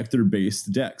rareless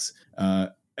vector-based decks.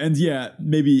 And yeah,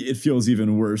 maybe it feels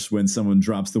even worse when someone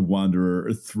drops the Wanderer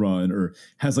or Thrun or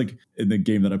has, like, in the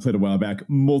game that I played a while back,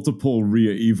 multiple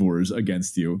Rhea Evors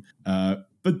against you.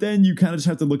 But then you kind of just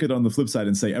have to look at it on the flip side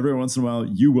and say, every once in a while,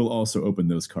 you will also open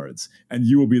those cards. And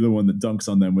you will be the one that dunks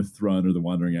on them with Thrun or the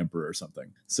Wandering Emperor or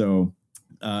something. So,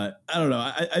 I don't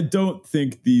know. I don't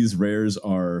think these rares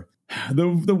are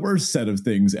the worst set of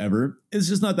things ever. It's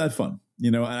just not that fun. You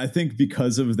know, and I think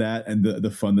because of that and the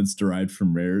fun that's derived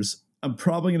from rares, I'm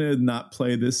probably going to not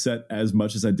play this set as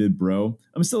much as I did Bro.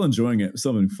 I'm still enjoying it. I'm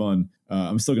still having fun.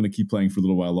 I'm still going to keep playing for a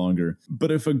little while longer.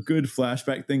 But if a good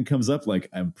flashback thing comes up, like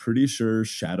I'm pretty sure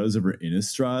Shadows over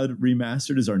Innistrad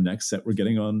Remastered is our next set we're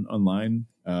getting online.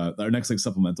 Our next like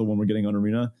supplemental one we're getting on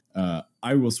Arena.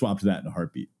 I will swap to that in a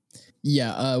heartbeat.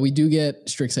 Yeah, we do get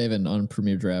Strixhaven on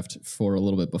Premier Draft for a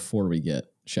little bit before we get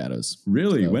Shadows.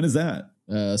 Really? So, when is that?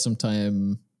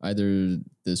 Sometime either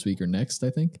this week or next,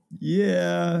 I think.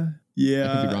 Yeah. I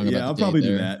could be wrong about I'll probably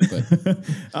do that. But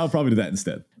I'll probably do that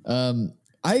instead.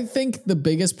 I think the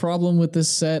biggest problem with this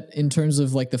set in terms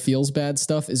of like the feels bad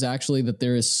stuff is actually that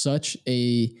there is such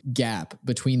a gap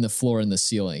between the floor and the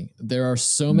ceiling. There are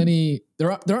so many,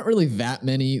 there aren't really that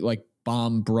many like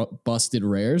busted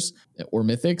rares or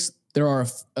mythics. There are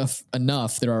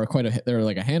enough. There are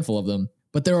like a handful of them,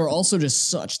 but there are also just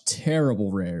such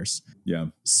terrible rares. Yeah.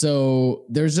 So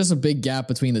there's just a big gap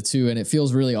between the two, and it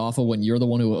feels really awful when you're the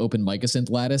one who opened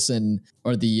Mycosynth Lattice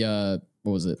or the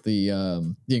what was it?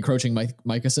 The encroaching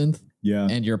Mycosynth. Yeah.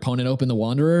 And your opponent opened the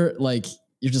Wanderer. Like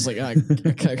you're just like,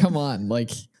 come on,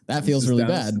 like that feels really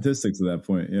bad. Statistics at that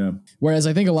point, yeah. Whereas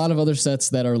I think a lot of other sets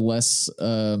that are less,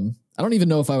 I don't even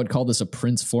know if I would call this a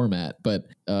Prince format, but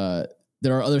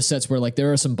there are other sets where like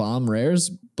there are some bomb rares,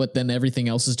 but then everything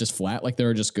else is just flat. Like there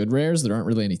are just good rares. There aren't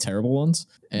really any terrible ones.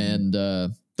 And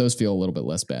those feel a little bit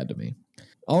less bad to me.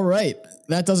 All right.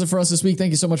 That does it for us this week.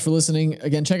 Thank you so much for listening.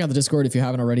 Again, check out the Discord if you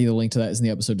haven't already. The link to that is in the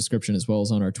episode description as well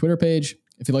as on our Twitter page.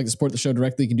 If you'd like to support the show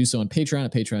directly, you can do so on Patreon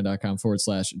at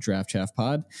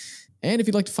patreon.com/draftchaffpod. And if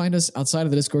you'd like to find us outside of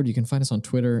the Discord, you can find us on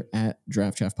Twitter at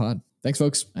draftchaffpod. Thanks,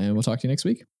 folks, and we'll talk to you next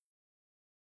week.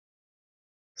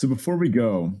 So before we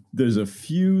go, there's a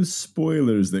few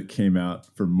spoilers that came out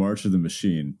for March of the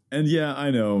Machine. And yeah, I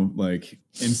know, like,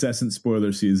 incessant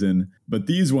spoiler season, but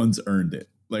these ones earned it.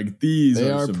 Like, these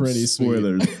are some pretty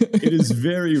spoilers. It is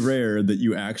very rare that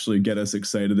you actually get us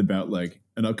excited about, like,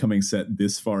 an upcoming set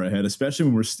this far ahead, especially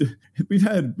when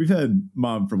we've had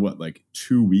Mom for what, like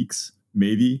 2 weeks,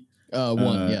 maybe?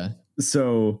 Yeah.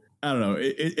 So I don't know.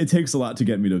 It takes a lot to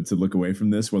get me to look away from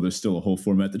this while there's still a whole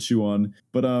format to chew on.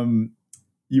 But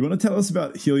you want to tell us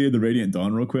about Heliod the Radiant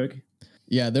Dawn real quick?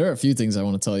 Yeah, there are a few things I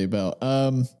want to tell you about.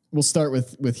 We'll start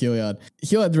with Heliod.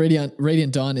 Heliod the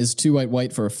Radiant Dawn is 2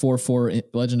 white for a 4/4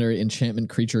 legendary enchantment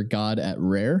creature god at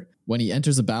rare. When he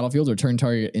enters the battlefield, return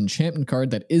target enchantment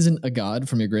card that isn't a god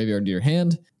from your graveyard to your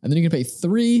hand. And then you can pay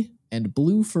 3 and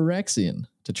blue Phyrexian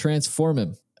to transform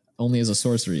him. Only as a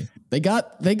sorcery. They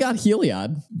got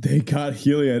Heliod. They got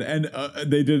Heliod, and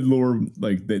they did lore,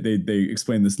 like they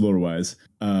explained this lore wise.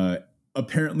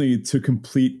 Apparently, to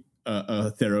complete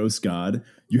a Theros god,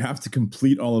 you have to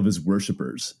complete all of his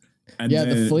worshippers. And yeah,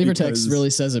 the flavor text really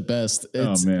says it best.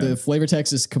 The flavor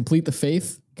text is complete the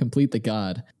faith, complete the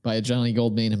god by Johnny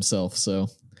Goldman himself. So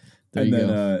there you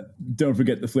go. Don't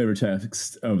forget the flavor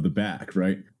text of the back,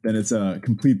 right? Then it's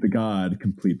complete the god,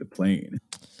 complete the plane.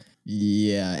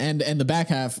 Yeah, and the back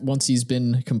half, once he's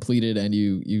been completed and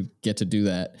you get to do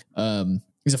that,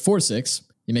 he's a 4/6.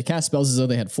 You may cast spells as though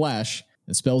they had flash,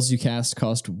 and spells you cast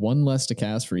cost 1 less to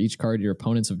cast for each card your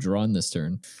opponents have drawn this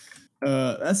turn.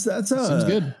 That's seems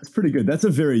good. That's pretty good. That's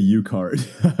a very you card,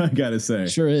 I gotta say.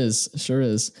 Sure is.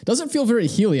 Doesn't feel very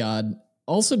Heliod.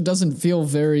 Also doesn't feel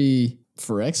very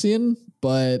Phyrexian,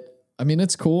 but I mean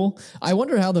it's cool. I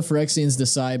wonder how the Phyrexians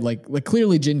decide. Like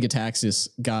clearly Jin Gitaxias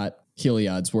got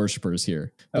Heliod's worshippers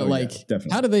here, but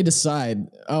how do they decide?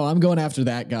 Oh, I'm going after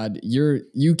that god.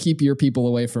 You keep your people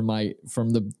away from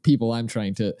the people I'm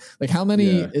trying to. Like, how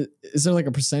many is there like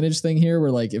a percentage thing here where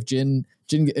like if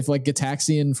like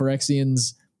Gitaxian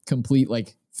Phyrexians complete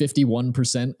like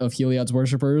 51% of Heliod's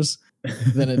worshippers,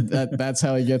 then that's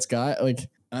how he gets got. Like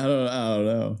I don't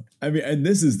know. I mean, and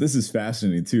this is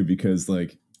fascinating too because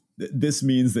like. This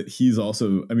means that he's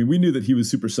also, I mean, we knew that he was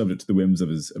super subject to the whims of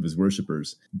his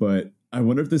worshippers, but I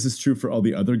wonder if this is true for all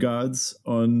the other gods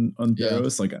on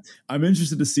Theros. Yeah. Like, I'm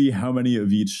interested to see how many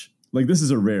of each, like this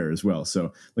is a rare as well.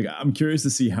 So like, I'm curious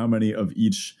to see how many of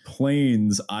each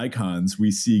plane's icons we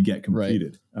see get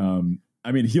completed. Right.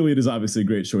 I mean, Heliod is obviously a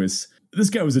great choice. This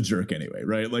guy was a jerk anyway,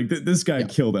 right? Like this guy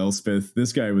killed Elspeth.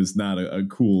 This guy was not a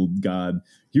cool god.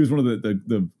 He was one of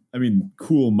the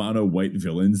cool mono white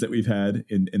villains that we've had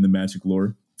in the Magic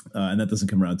lore. And that doesn't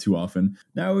come around too often.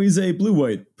 Now he's a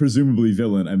blue-white, presumably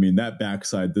villain. I mean, that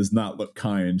backside does not look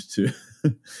kind to.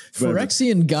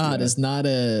 Phyrexian god is not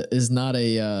a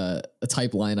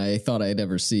type line I thought I'd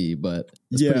ever see, but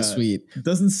it's pretty sweet. It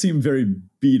doesn't seem very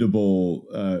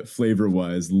beatable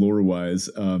flavor-wise, lore-wise.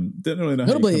 Didn't really know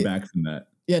how to come back from that.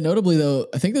 Yeah, notably though,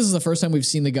 I think this is the first time we've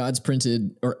seen the gods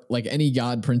printed or like any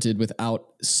god printed without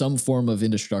some form of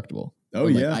indestructible. Oh,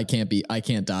 like, yeah. I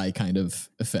can't die kind of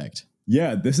effect.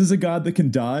 Yeah, this is a god that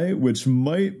can die, which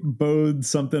might bode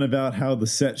something about how the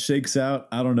set shakes out.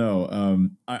 I don't know.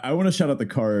 I want to shout out the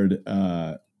card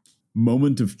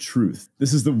Moment of Truth.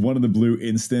 This is the one in the blue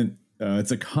instant.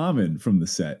 It's a common from the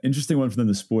set. Interesting one for them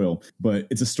to spoil, but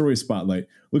it's a story spotlight.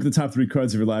 Look at the top 3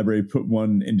 cards of your library, put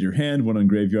one into your hand, one on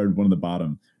graveyard, one on the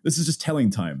bottom. This is just telling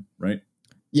time, right?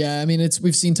 Yeah, I mean,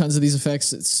 we've seen tons of these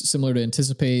effects. It's similar to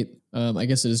Anticipate. I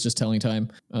guess it is just telling time.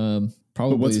 Probably.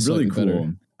 But what's really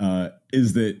cool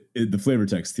is that the flavor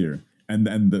text here.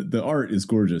 And the art is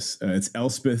gorgeous. It's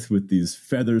Elspeth with these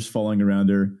feathers falling around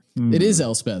her. It is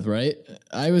Elspeth, right?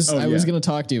 I was going to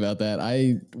talk to you about that.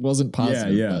 I wasn't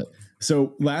positive. Yeah. But.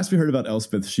 So last we heard about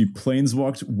Elspeth, she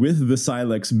planeswalked with the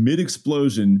Silex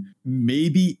mid-explosion,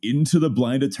 maybe into the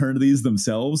Blind Eternities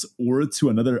themselves or to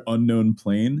another unknown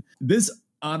plane. This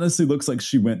honestly looks like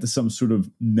she went to some sort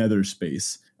of nether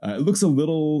space. It looks a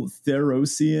little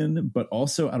Therosian, but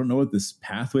also I don't know what this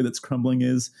pathway that's crumbling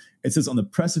is. It says on the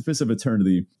precipice of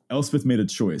eternity, Elspeth made a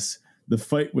choice. The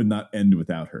fight would not end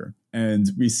without her.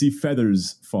 And we see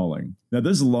feathers falling. Now,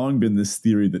 there's long been this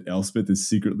theory that Elspeth is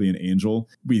secretly an angel.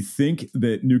 We think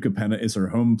that New Capenna is her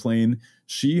home plane.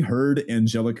 She heard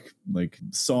angelic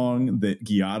song that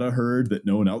Giada heard that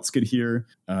no one else could hear,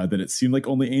 that it seemed like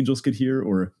only angels could hear,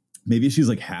 or maybe she's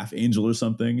like half angel or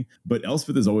something. But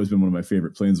Elspeth has always been one of my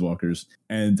favorite planeswalkers.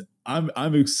 And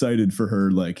I'm excited for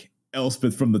her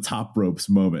Elspeth from the top ropes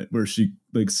moment where she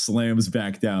slams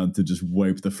back down to just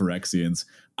wipe the Phyrexians.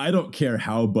 I don't care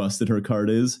how busted her card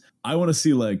is. I want to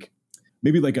see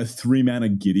maybe a 3-mana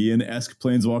Gideon-esque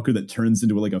planeswalker that turns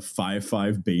into a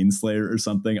 5/5 Baneslayer or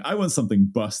something. I want something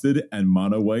busted and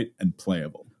mono white and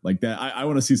playable like that. I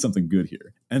want to see something good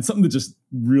here and something that just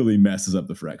really messes up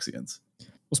the Phyrexians.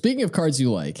 Well, speaking of cards you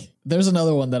like, there's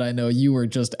another one that I know you were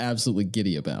just absolutely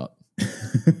giddy about.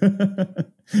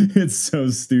 It's so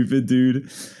stupid, dude.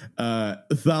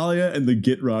 Thalia and the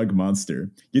Gitrog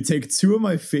monster. You take two of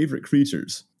my favorite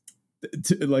creatures.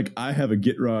 I have a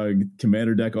Gitrog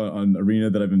commander deck on Arena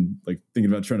that I've been thinking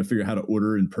about trying to figure out how to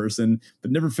order in person,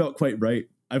 but never felt quite right.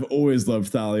 I've always loved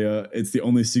Thalia. It's the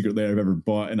only secret layer I've ever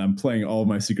bought, and I'm playing all of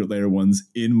my secret layer ones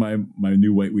in my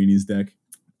new White Weenies deck.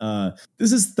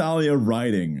 This is Thalia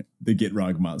riding the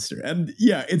Gitrog monster. And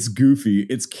yeah, it's goofy.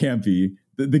 It's campy.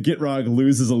 The Gitrog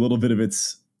loses a little bit of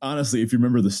its, honestly, if you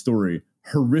remember the story,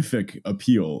 horrific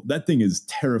appeal. That thing is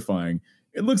terrifying.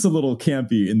 It looks a little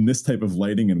campy in this type of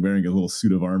lighting and wearing a little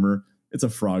suit of armor. It's a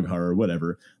frog horror,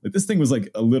 whatever. This thing was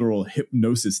a literal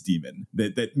hypnosis demon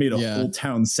that made a whole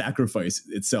town sacrifice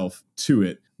itself to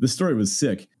it. The story was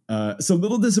sick. So a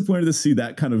little disappointed to see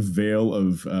that kind of veil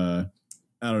of,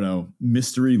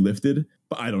 mystery lifted,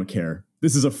 but I don't care.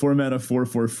 This is a 4-mana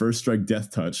 4/4 first strike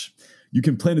death touch. You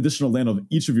can play an additional land on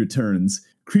each of your turns.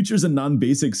 Creatures and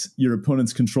non-basics your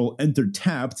opponents control enter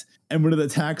tapped, and when it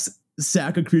attacks,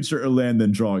 sack a creature or land,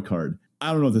 then draw a card.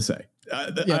 I don't know what to say.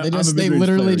 They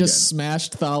literally just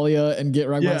smashed Thalia and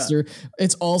Gitrog monster.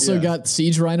 It's also got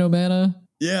Siege Rhino mana.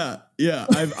 Yeah.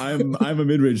 I'm a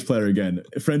mid-range player again.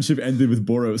 Friendship ended with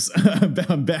Boros.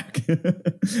 I'm back.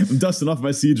 I'm dusting off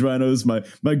my Siege Rhinos,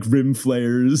 my Grim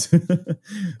Flayers.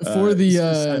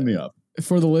 Sign me up.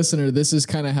 For the listener, this is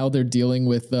kind of how they're dealing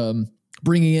with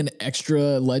bringing in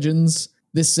extra legends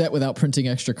this set without printing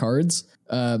extra cards.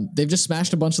 They've just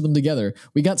smashed a bunch of them together.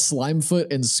 We got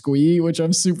Slimefoot and Squee, which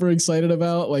I'm super excited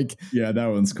about. Yeah, that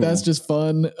one's cool. That's just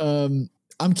fun.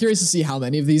 I'm curious to see how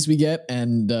many of these we get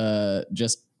and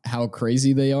just how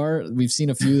crazy they are. We've seen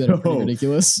a few that are pretty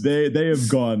ridiculous. They have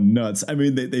gone nuts. I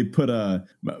mean, they put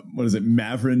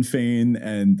Maverin Fane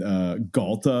and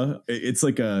Galta. It's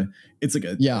like a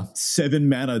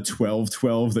 7-mana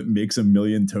 12/12 that makes 1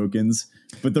 million tokens.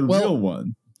 But the real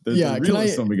one, the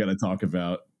realest one we got to talk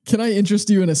about. Can I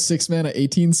interest you in a 6-mana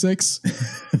 18/6?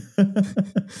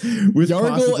 With Yargle,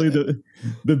 possibly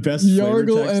the best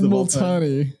Yargle and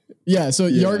Multani. Yeah, so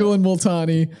Yargle and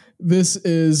Multani. This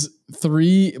is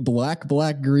 3 black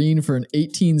green for an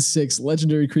 18/6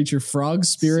 legendary creature, Frog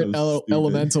Spirit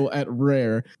Elemental at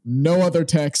rare. No other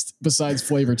text besides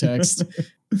flavor text.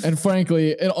 And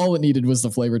frankly, all it needed was the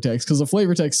flavor text, because the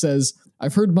flavor text says,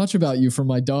 "I've heard much about you from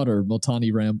my daughter,"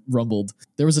 Multani rumbled.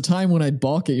 "There was a time when I'd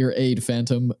balk at your aid,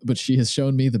 Phantom, but she has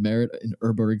shown me the merit in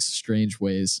Urborg's strange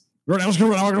ways." Replied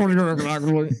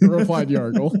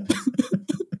Yargle.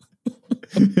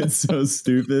 It's so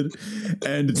stupid.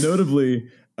 And notably,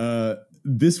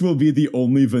 this will be the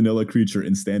only vanilla creature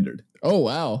in Standard. Oh,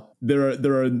 wow.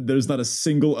 There's not a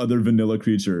single other vanilla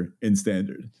creature in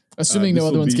Standard. Assuming no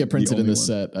other ones get printed in this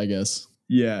set, I guess.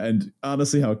 Yeah, and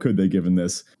honestly, how could they, given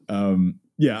this? I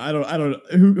don't.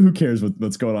 Who cares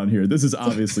what's going on here? This is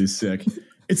obviously sick.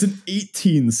 It's an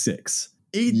 18/6.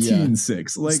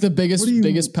 18/6. It's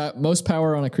the most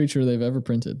power on a creature they've ever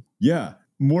printed. Yeah,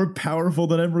 more powerful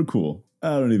than Emrakul.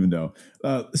 I don't even know.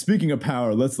 Speaking of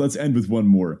power, let's end with one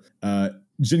more.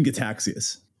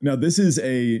 Jin-Gitaxias. Now, this is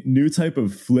a new type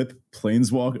of flip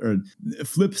planeswalk or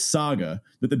flip saga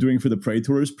that they're doing for the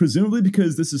Praetors, presumably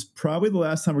because this is probably the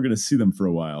last time we're going to see them for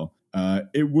a while.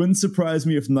 It wouldn't surprise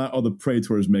me if not all the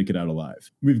Praetors make it out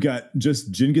alive. We've got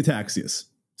just Jin-Gitaxias.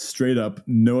 straight up,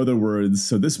 no other words.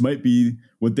 So this might be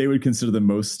what they would consider the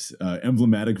most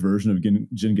emblematic version of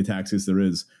Jin Gitaxias there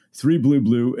is. 3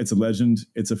 blue. It's a legend.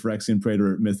 It's a Phyrexian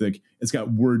Praetor mythic. It's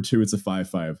got word 2. It's a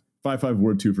 5/5. 5/5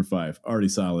 word 2 for 5. Already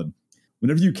solid.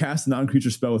 Whenever you cast a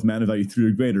non-creature spell with mana value 3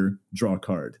 or greater, draw a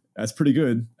card. That's pretty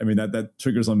good. I mean, that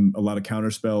triggers on a lot of counter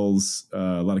spells,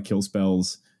 a lot of kill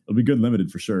spells. It'll be good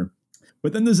limited for sure.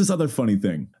 But then there's this other funny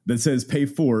thing that says pay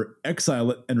 4,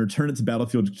 exile it, and return it to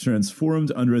battlefield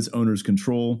transformed under its owner's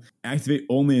control. Activate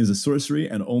only as a sorcery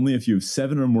and only if you have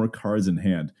 7 or more cards in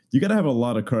hand. You got to have a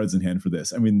lot of cards in hand for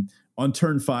this. I mean, on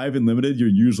turn 5 in limited, you're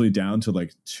usually down to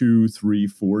like 2, 3,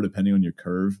 4, depending on your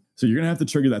curve. So you're going to have to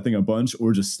trigger that thing a bunch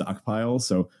or just stockpile.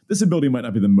 So this ability might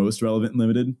not be the most relevant in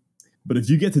limited. But if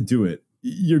you get to do it,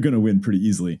 you're going to win pretty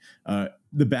easily.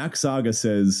 The back saga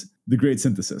says the Great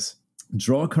Synthesis.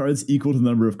 Draw cards equal to the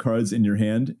number of cards in your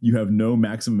hand. You have no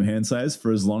maximum hand size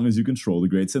for as long as you control the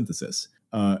Great Synthesis.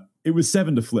 It was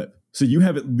 7 to flip. So you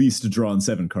have at least drawn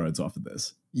 7 cards off of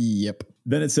this. Yep.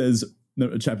 Then it says,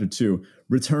 chapter 2,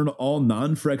 return all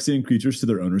non-Phyrexian creatures to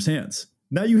their owner's hands.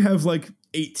 Now you have like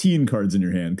 18 cards in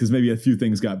your hand because maybe a few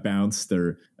things got bounced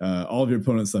or all of your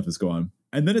opponent's stuff is gone.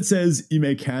 And then it says you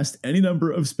may cast any number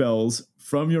of spells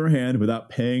from your hand without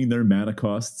paying their mana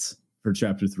costs for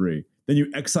chapter 3. Then you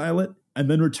exile it and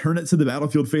then return it to the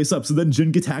battlefield face up. So then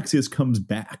Jin Gitaxias comes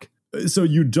back. So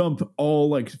you dump all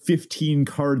like 15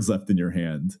 cards left in your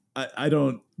hand. I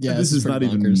don't. Yeah, this is not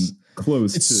bonkers. Even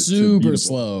close. It's to super beatable.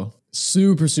 slow.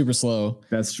 Super slow.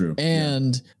 That's true.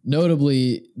 And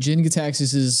notably, Jin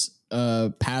Gitaxias's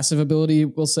passive ability,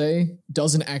 we'll say,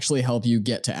 doesn't actually help you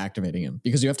get to activating him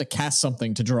because you have to cast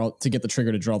something to get the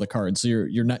trigger to draw the card. So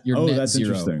you're net that's zero.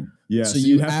 Interesting. Yeah. So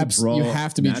you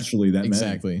have to be naturally that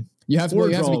exactly. many. You have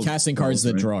to be casting cards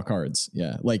that draw cards.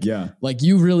 Yeah. Like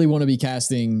you really want to be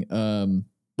casting,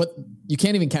 but you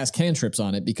can't even cast cantrips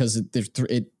on it because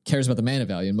it cares about the mana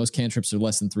value, and most cantrips are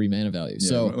less than 3 mana value. Yeah,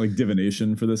 so like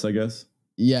divination for this, I guess.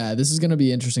 Yeah, this is going to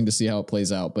be interesting to see how it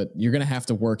plays out, but you're going to have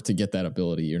to work to get that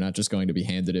ability. You're not just going to be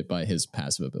handed it by his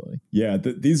passive ability. Yeah,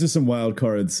 these are some wild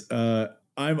cards.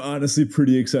 I'm honestly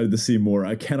pretty excited to see more.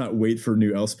 I cannot wait for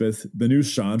new Elspeth. The new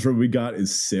Chandra we got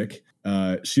is sick.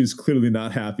 She's clearly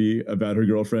not happy about her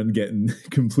girlfriend getting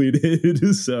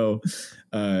completed. So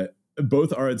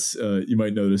both arts, you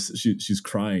might notice she's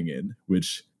crying in,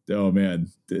 which, oh man,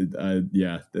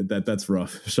 that's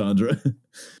rough, Chandra.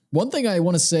 One thing I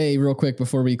want to say real quick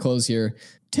before we close here,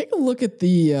 take a look at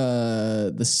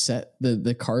the set,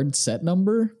 the card set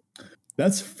number.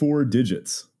 That's 4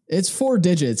 digits. It's 4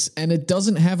 digits, and it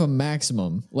doesn't have a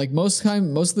maximum. Like most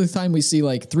of the time we see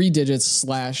like 3 digits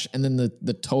 / and then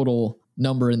the total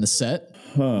number in the set.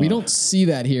 We don't see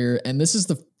that here, and this is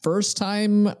the first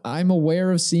time I'm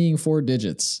aware of seeing 4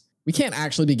 digits. We can't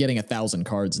actually be getting 1,000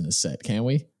 cards in this set, can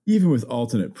we? Even with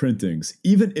alternate printings,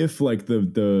 even if like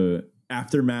the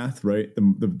aftermath, right?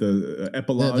 The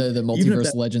epilogue, the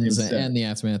multiverse legends and the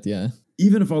aftermath, yeah.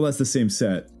 Even if all that's the same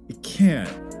set, it can't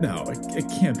be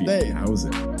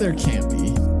 1,000. There can't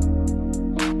be.